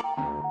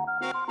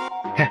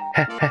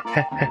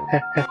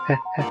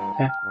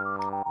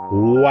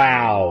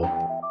 Wow!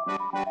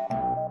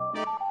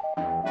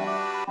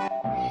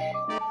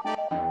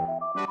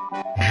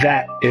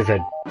 That is a...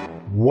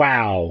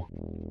 Wow!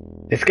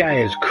 This guy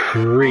is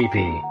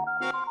creepy.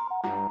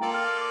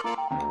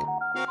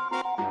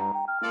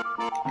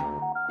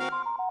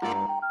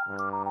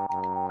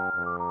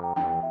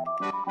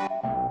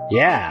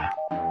 Yeah.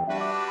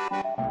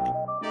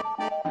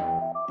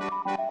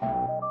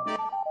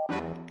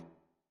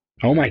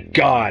 Oh my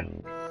god.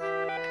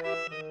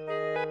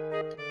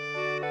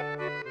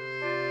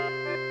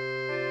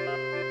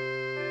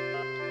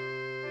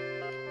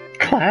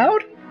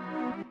 Cloud?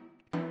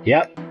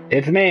 Yep,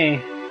 it's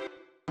me.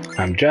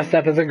 I'm dressed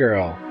up as a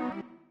girl.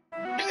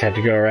 Just had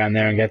to go around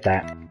there and get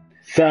that.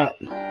 Sup?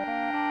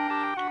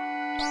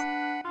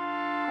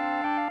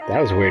 That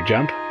was a weird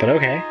jump, but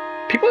okay.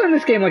 People in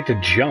this game like to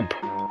jump.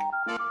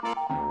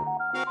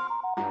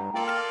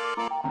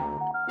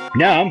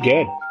 No, I'm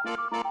good.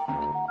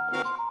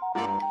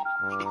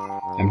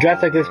 I'm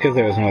dressed like this because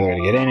there was no other way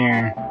to get in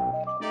here.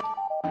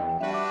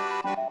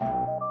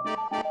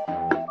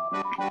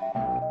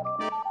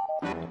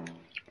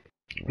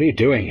 What are you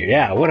doing here?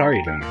 Yeah, what are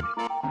you doing here?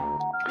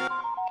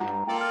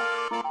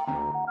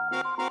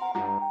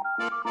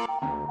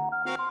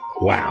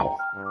 Wow.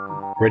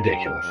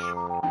 Ridiculous.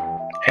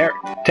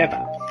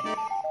 Teppa.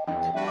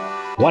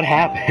 What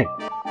happened?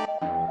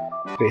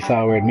 They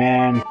saw a weird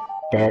man.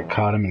 Barrett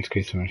caught him and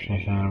squeezed some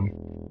information out of him.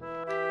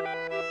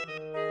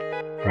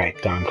 Right,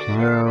 Don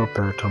Canaro.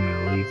 Barrett told me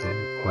to leave the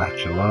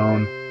latch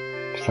alone.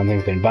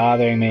 Something's been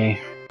bothering me.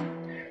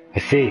 I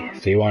see.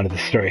 So you wanted the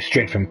story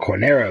straight from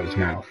Cornero's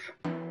mouth.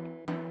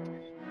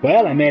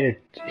 Well, I made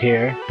it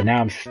here, but now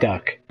I'm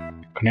stuck.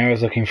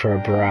 Cornero's looking for a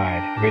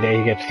bride. Every day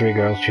he gets 3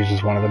 girls,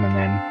 chooses one of them, and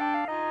then...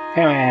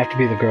 Anyway, I have to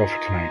be the girl for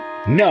tonight.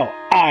 No,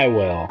 I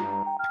will!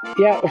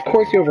 Yeah, of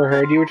course you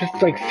overheard. You were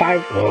just like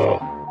 5...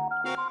 Ugh.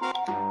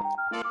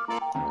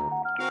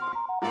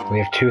 We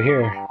have 2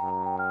 here.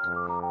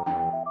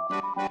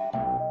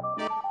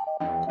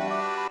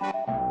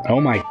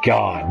 Oh my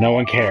god, no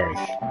one cares.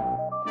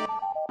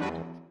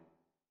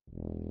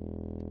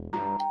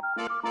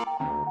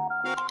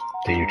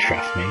 Do you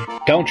trust me?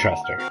 Don't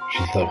trust her.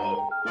 She's the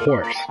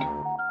worst.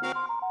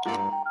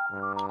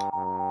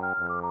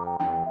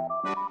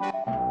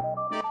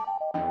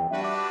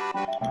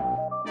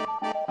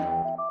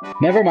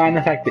 Never mind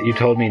the fact that you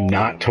told me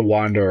not to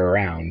wander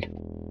around.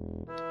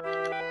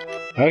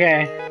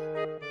 Okay.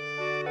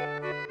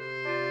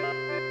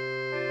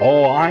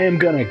 Oh, I am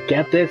gonna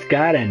get this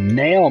guy to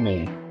nail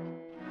me.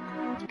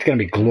 It's gonna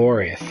be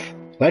glorious.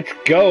 Let's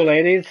go,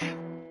 ladies.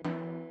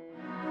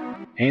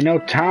 Ain't no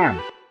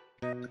time.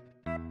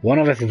 One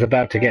of us is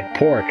about to get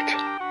porked.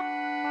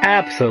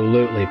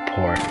 Absolutely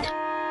porked.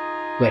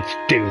 Let's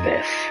do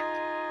this.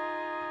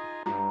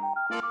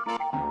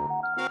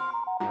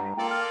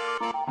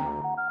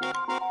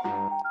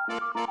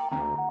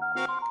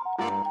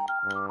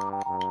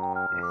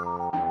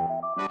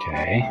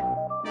 Okay.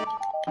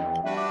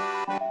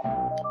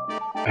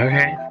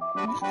 Okay.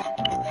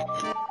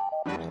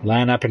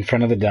 Line up in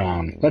front of the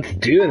dawn. Let's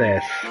do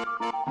this.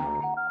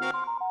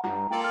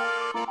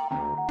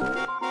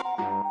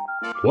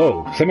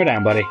 Whoa, simmer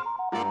down, buddy.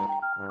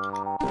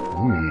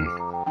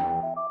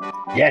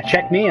 Yeah,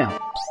 check me out.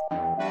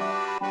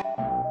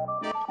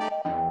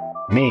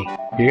 Me.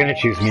 You're gonna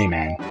choose me,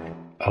 man.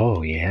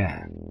 Oh,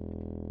 yeah.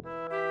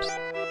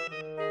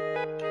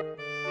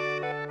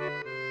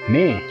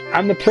 Me.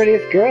 I'm the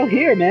prettiest girl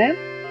here, man.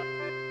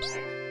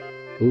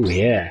 Ooh,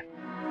 yeah.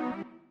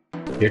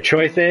 Your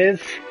choice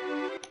is...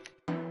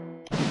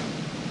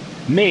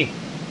 me.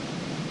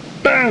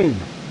 Boom!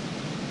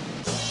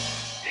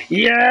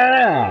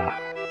 Yeah!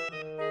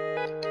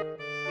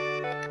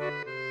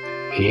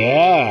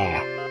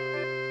 Yeah!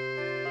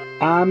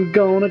 I'm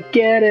gonna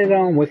get it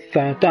on with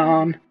the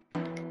dawn.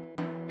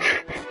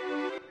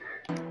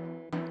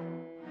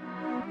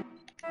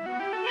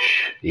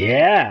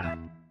 Yeah!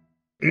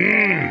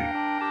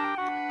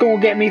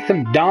 Gonna get me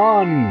some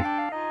dawn.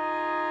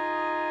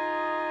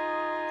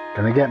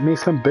 Gonna get me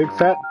some big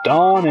fat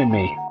Dawn in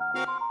me.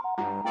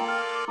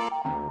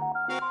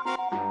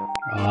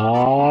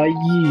 Aw,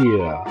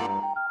 yeah.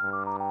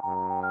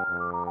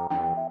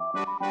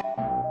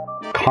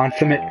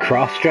 Consummate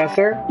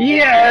crossdresser?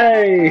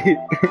 Yay!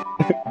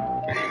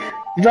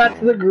 That's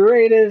the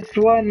greatest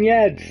one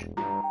yet!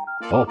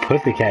 Oh,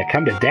 pussycat,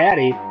 come to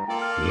daddy!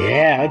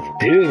 Yeah, let's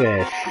do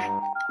this!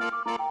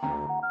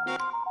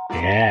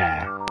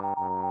 Yeah.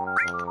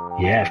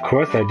 Yeah, of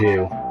course I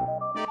do.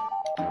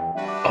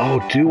 Oh,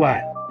 do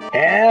I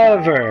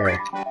ever?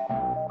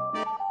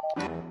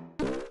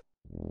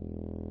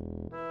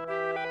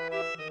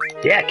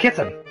 Yeah, kiss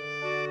him!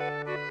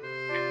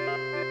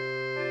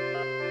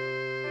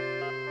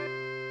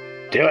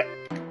 Do it!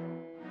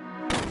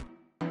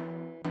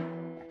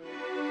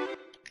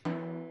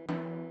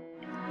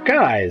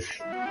 Guys!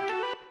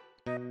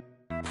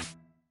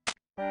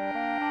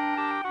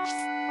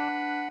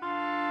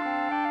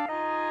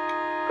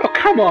 Oh,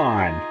 come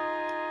on!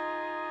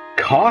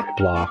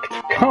 Cock-blocked?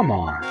 Come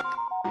on!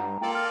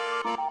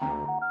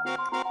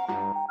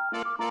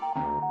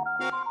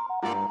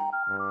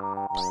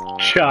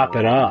 Chop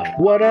it off.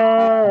 What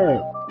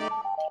up?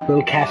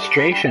 Little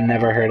castration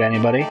never hurt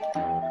anybody.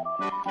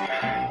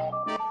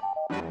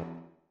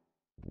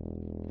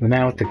 The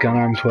man with the gun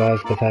arms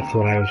was, but that's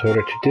what I was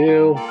ordered to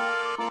do.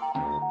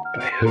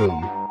 By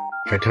whom?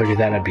 If I told you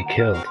that, I'd be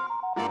killed.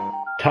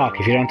 Talk,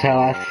 if you don't tell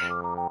us,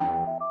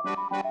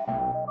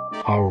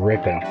 I'll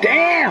rip it off.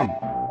 Damn!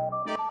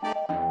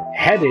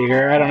 Head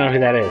Eater, I don't know who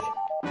that is.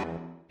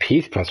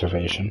 Peace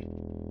preservation.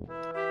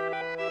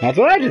 That's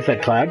what I just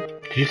said, Cloud.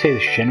 Did you say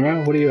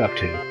Shinra? What are you up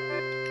to?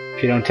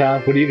 If you don't tell,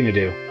 what are you gonna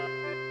do?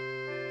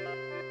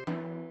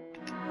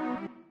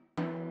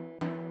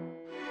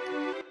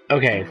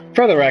 Okay,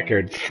 for the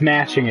record,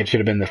 smashing it should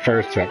have been the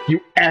first threat.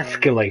 You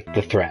escalate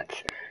the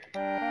threats.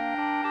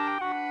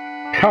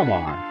 Come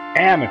on,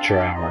 amateur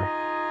hour.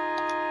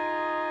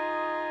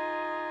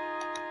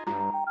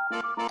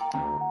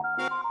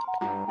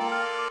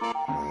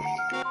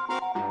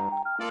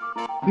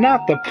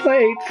 Not the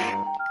plates!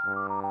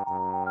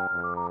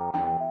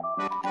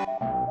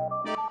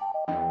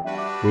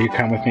 Will you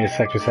come with me to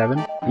Sector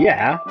 7?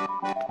 Yeah.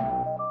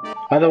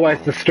 Otherwise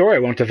the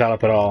story won't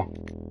develop at all.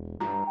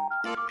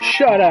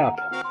 Shut up!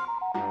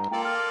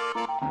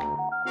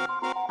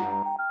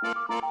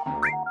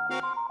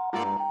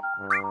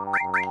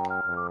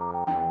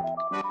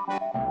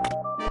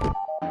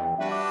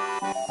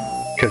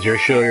 Cause you're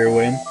sure you'll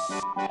win?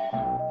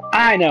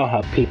 I know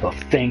how people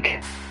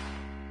think.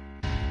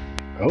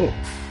 Oh.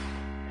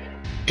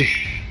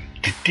 Dish,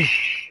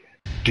 dish,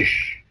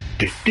 dish,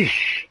 dish,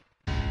 dish.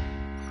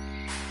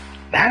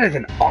 That is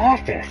an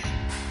office.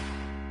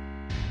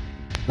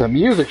 The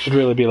music should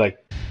really be like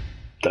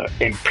the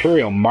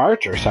Imperial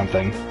March or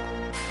something.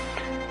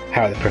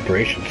 How are the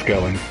preparations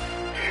going?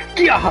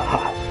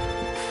 Yeah!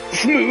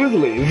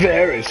 Smoothly,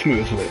 very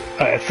smoothly.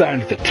 I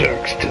assigned the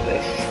Turks to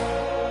this.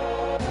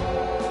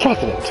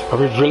 President, are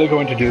we really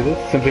going to do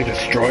this? Simply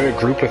destroy a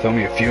group with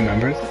only a few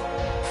members?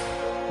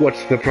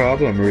 What's the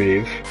problem,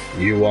 Reeve?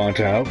 You want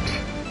out?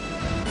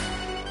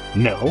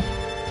 No.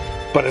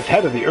 But as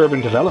head of the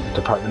Urban Development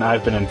Department,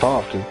 I've been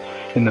involved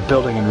in the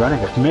building and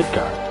running of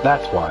Midgard.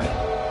 That's why.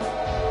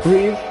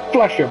 Reeve,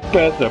 flush your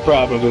personal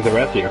problems with the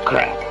rest of your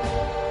crap.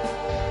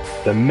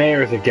 The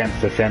mayor's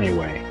against us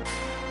anyway.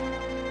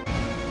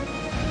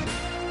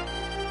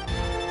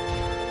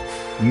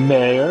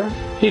 Mayor?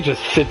 He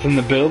just sits in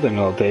the building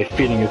all day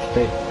feeding his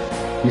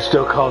face. You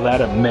still call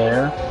that a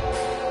mayor?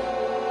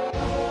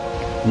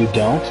 You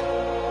don't?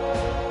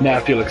 Now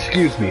if you'll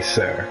excuse me,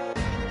 sir.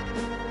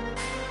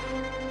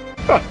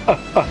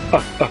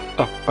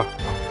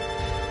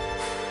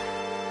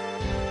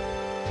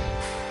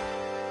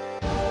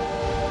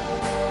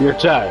 You're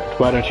tired.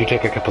 Why don't you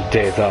take a couple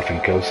days off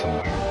and go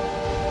somewhere?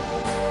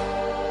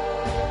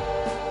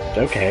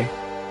 Okay.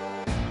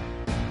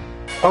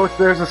 Oh,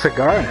 there's a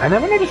cigar. I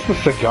never noticed the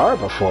cigar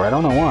before. I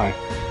don't know why.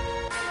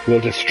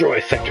 We'll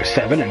destroy Sector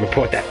 7 and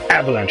report that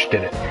Avalanche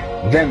did it.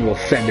 Then we'll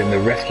send in the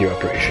rescue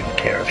operation,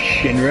 care of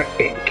Shinra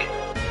Inc.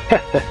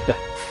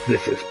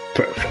 This is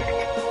perfect.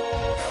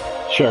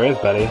 Sure is,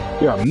 buddy.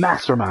 You're a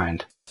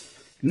mastermind.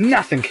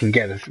 Nothing can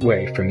get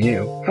away from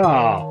you.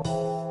 Oh.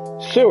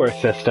 Sewer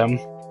system.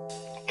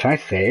 Can I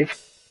save?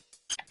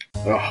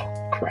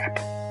 Oh, crap.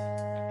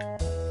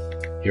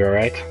 You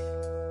alright?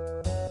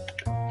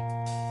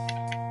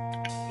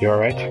 You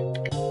alright?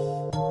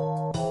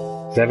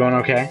 Is everyone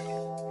okay?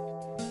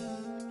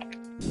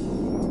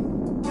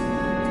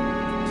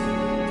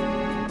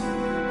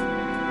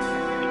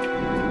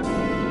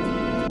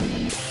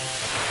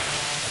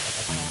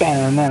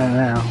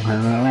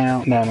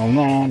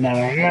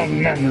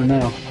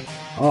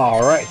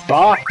 Alright,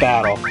 boss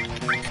battle.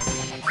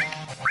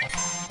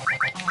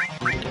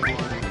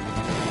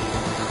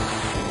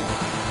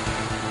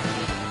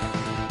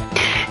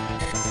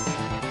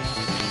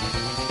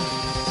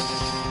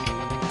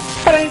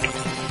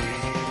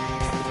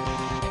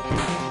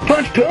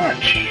 Punch,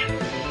 punch!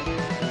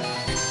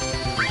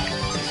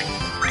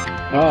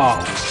 Oh,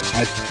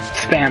 I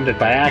spammed it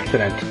by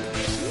accident.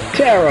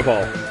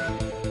 Terrible!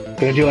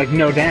 Gonna do like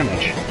no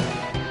damage.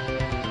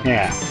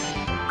 Yeah.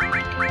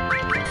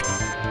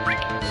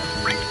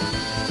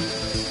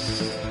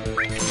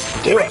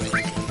 Do it.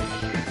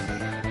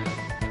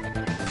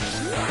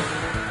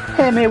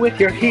 Hit me with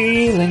your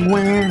healing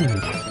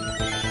wind.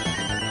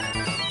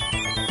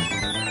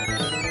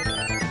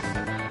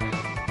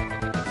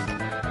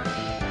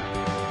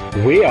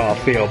 We all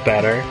feel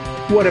better.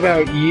 What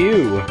about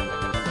you?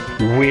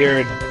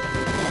 Weird.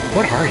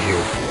 What are you?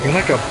 You're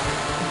like a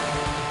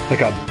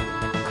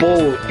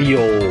bull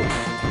eel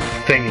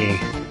thingy.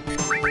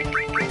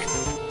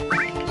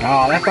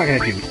 Oh, that's not gonna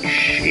do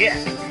shit.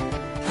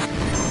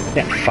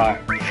 Yeah, fire.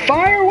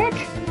 Fire? What?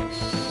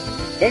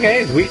 Okay,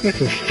 his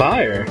weakness is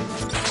fire.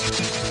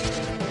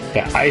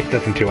 Yeah, ice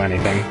doesn't do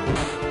anything.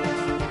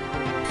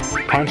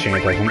 Punching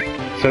it doesn't.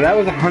 So that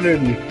was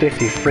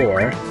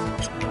 154.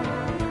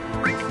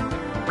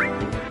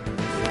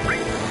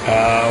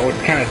 What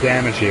kind of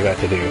damage are you about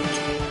to do?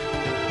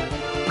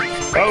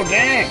 Oh,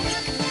 dang!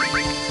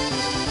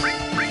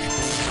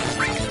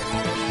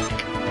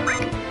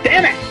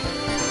 Damn it!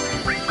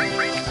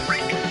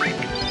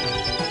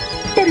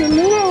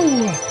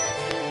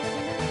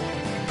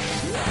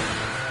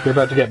 You're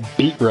about to get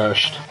beat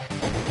rushed.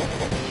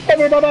 Now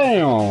you're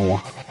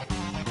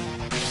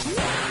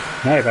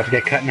about to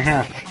get cut in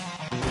half.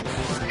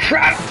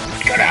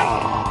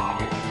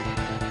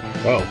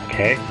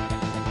 Okay.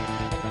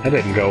 That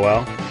didn't go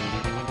well.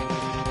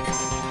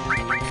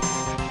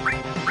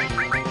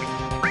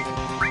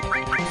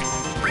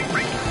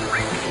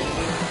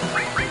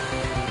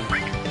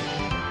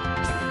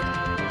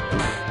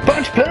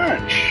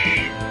 Punch!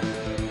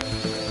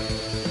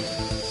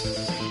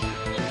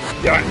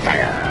 You're on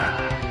fire!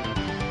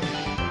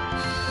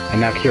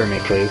 And now cure me,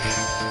 please.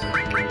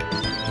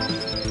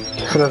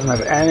 She doesn't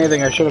have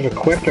anything. I should have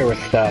equipped her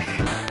with stuff.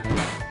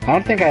 I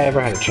don't think I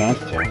ever had a chance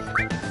to.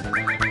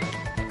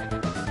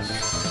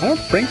 I don't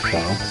think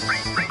so.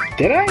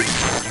 Did I?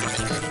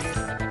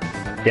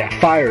 Yeah,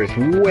 fire is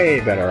way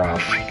better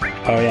off.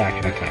 Oh yeah, I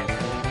can attack.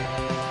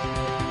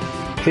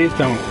 Please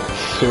don't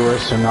sewer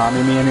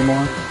tsunami me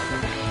anymore.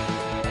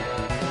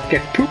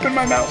 Get poop in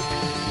my mouth.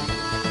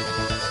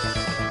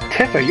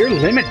 Tifa, your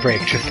limit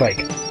break just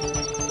like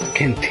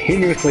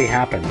continuously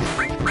happens.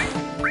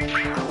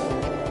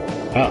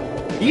 Oh.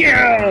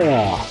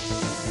 Yeah!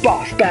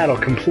 Boss battle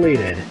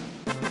completed.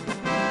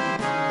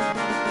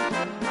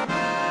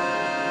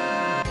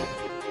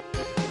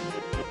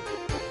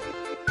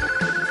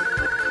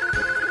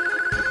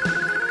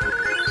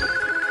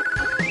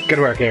 Good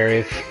work,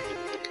 Ares.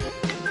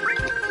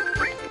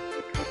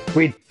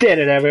 We did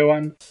it,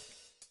 everyone!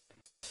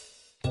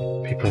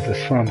 People of the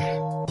slums,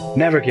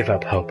 never give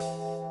up hope.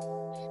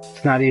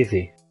 It's not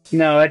easy.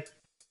 No, it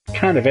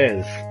kind of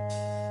is.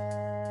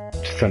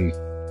 Just some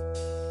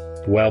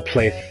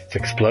well-placed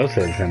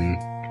explosives and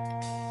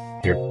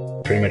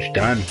you're pretty much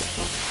done.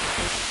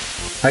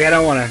 Like, I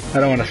don't wanna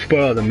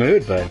spoil the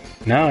mood, but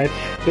no,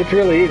 it's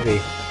really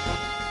easy.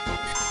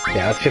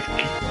 Yeah, let's just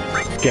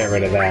get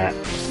rid of that.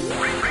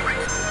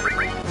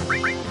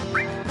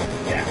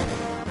 Yeah.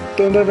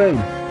 Boom, boom,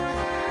 boom.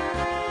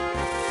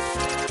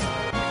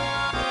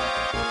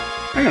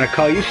 I'm gonna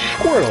call you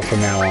Squirtle from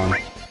now on.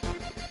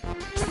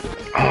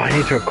 Oh, I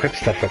need to equip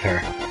stuff with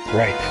her.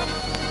 Right.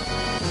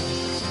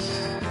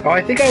 Oh,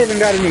 I think I even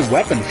got a new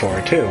weapon for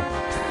her, too.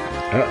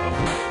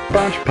 Uh-oh.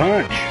 Punch!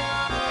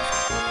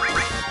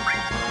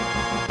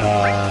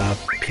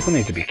 People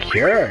need to be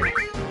cured.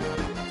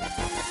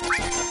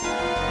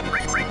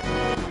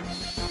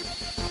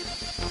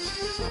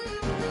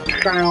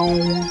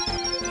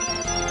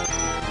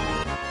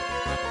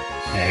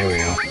 Yeah, here we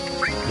go.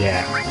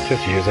 Yeah,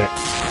 just use it.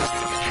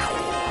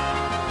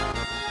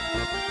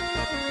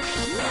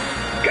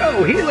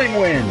 Go, Healing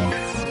Wind!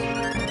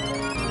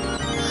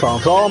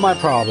 Solves all my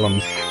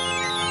problems.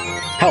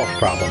 Health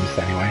problems,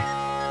 anyway.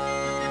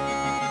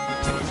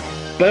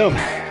 Boom!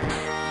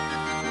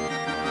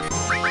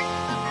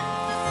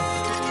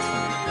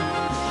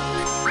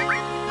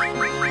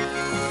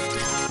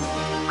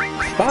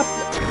 Stop!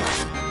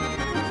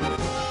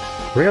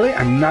 Really?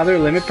 Another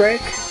limit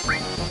break?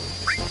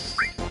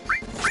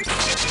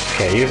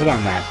 Okay, use it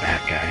on that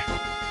bad guy.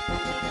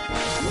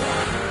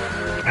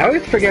 I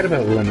always forget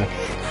about limits.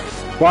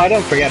 Well, I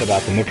don't forget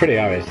about them. They're pretty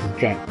obvious.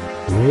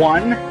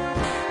 One?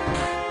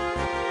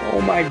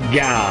 Oh my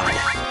god.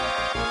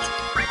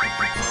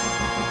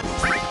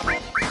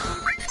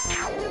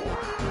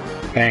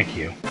 Thank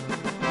you.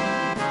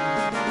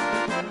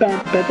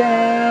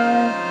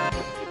 Ba-ba-da.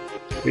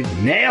 We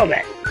nailed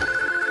it!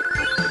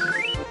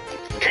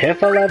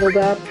 Tifa leveled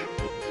up.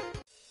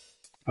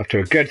 Off to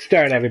a good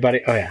start,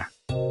 everybody. Oh yeah.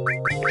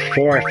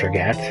 Before I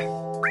forget.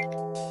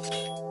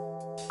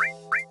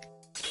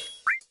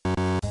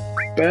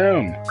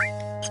 Boom!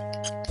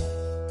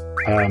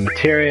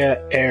 Materia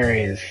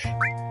Ares.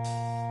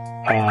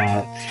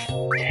 Let's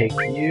take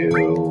you,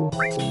 move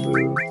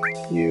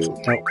you.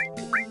 Nope.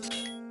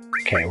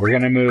 Okay, we're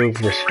gonna move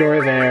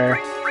Restore there,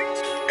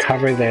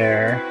 Cover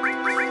there,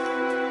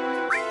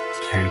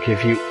 and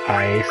give you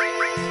Ice.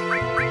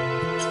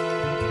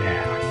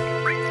 Yeah.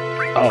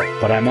 Oh,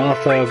 but I'm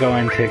also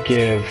going to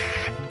give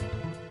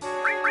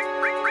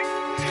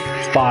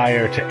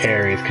fire to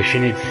Ares, because she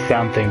needs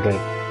something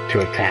to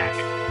attack.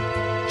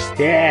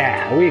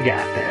 Yeah, we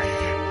got this.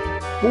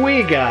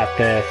 We got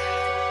this.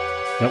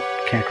 Nope,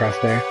 can't cross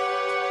there.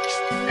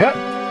 Hup.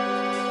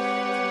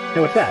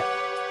 Hey, what's that?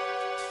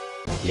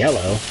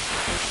 Yellow?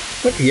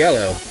 What's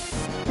yellow?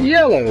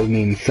 Yellow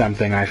means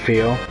something, I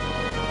feel.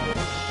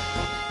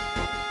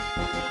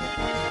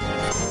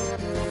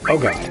 Oh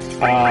god.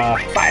 Fire!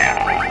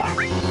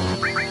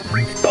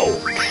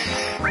 Bolt!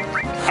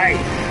 Ice!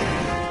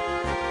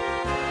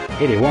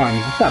 81.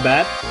 It's not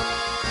bad.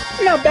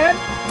 Not bad.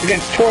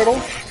 Against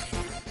turtles.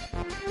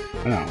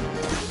 Oh.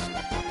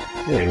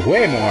 There's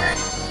way more.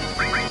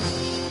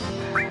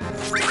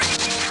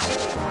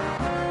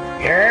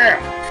 Yeah!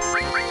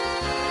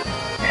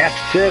 F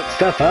shit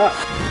stuff up.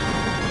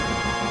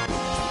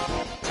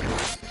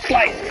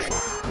 Slice!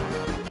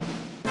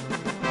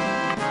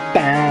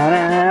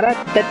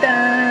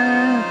 Da-da-da-da-da.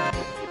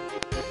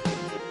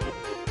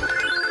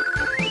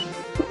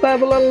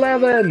 Level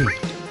 11!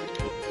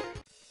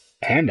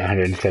 And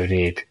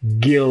 178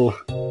 Gil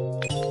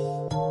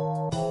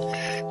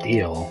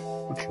Steel.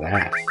 What's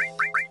that?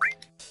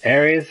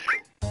 Ares?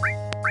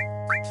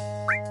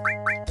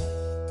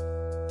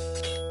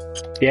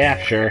 Yeah,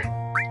 sure.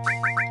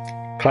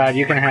 Cloud,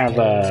 you can have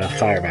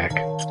fire back.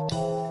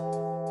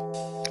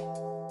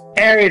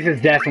 Ares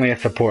is definitely a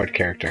support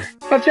character.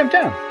 Let's jump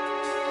down.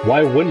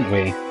 Why wouldn't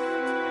we?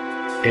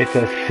 It's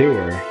a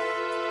sewer.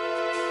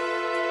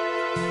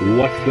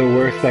 What's the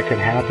worst that could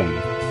happen?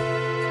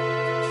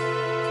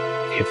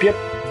 Yep, yep.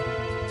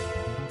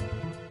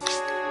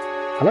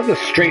 I love the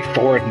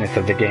straightforwardness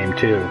of the game,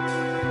 too.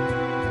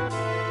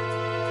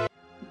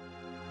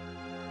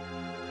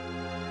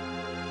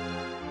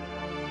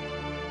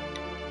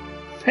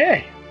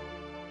 Hey!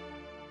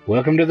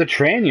 Welcome to the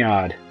train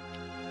yard.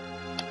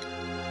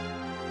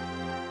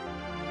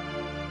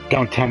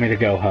 Don't tell me to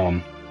go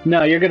home.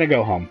 No, you're gonna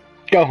go home.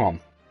 Go home.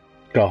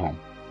 Go home.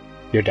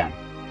 You're done.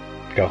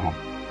 Go home.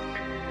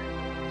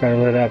 If I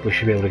lit up, we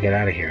should be able to get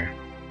out of here.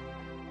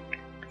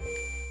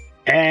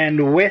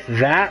 And with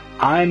that,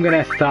 I'm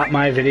gonna stop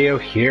my video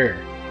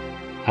here.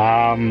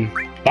 That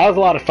was a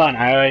lot of fun.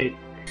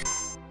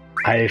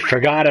 I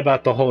forgot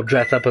about the whole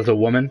dress up as a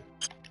woman,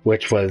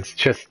 which was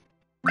just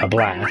a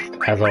blast,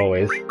 as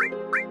always.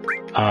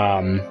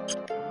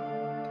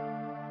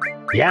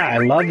 Yeah, I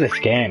love this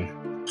game.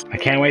 I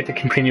can't wait to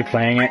continue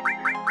playing it.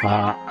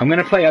 I'm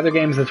gonna play other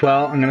games as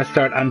well. I'm gonna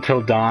start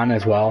Until Dawn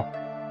as well.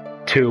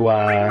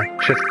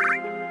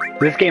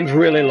 This game's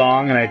really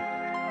long, and I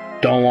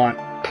don't want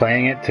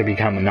playing it to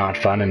become not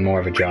fun and more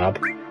of a job.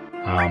 So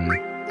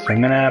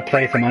I'm gonna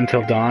play some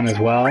Until Dawn as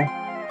well.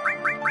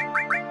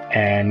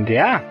 And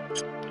yeah,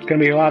 it's gonna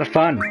be a lot of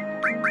fun.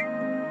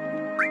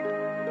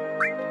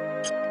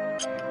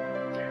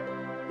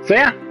 So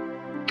yeah,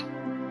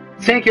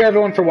 thank you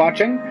everyone for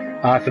watching.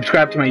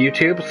 Subscribe to my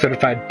YouTube,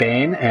 Certified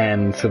Bane,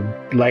 and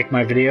like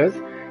my videos.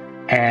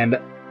 And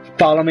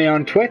follow me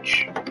on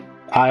Twitch.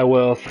 I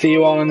will see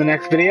you all in the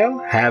next video.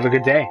 Have a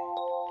good day.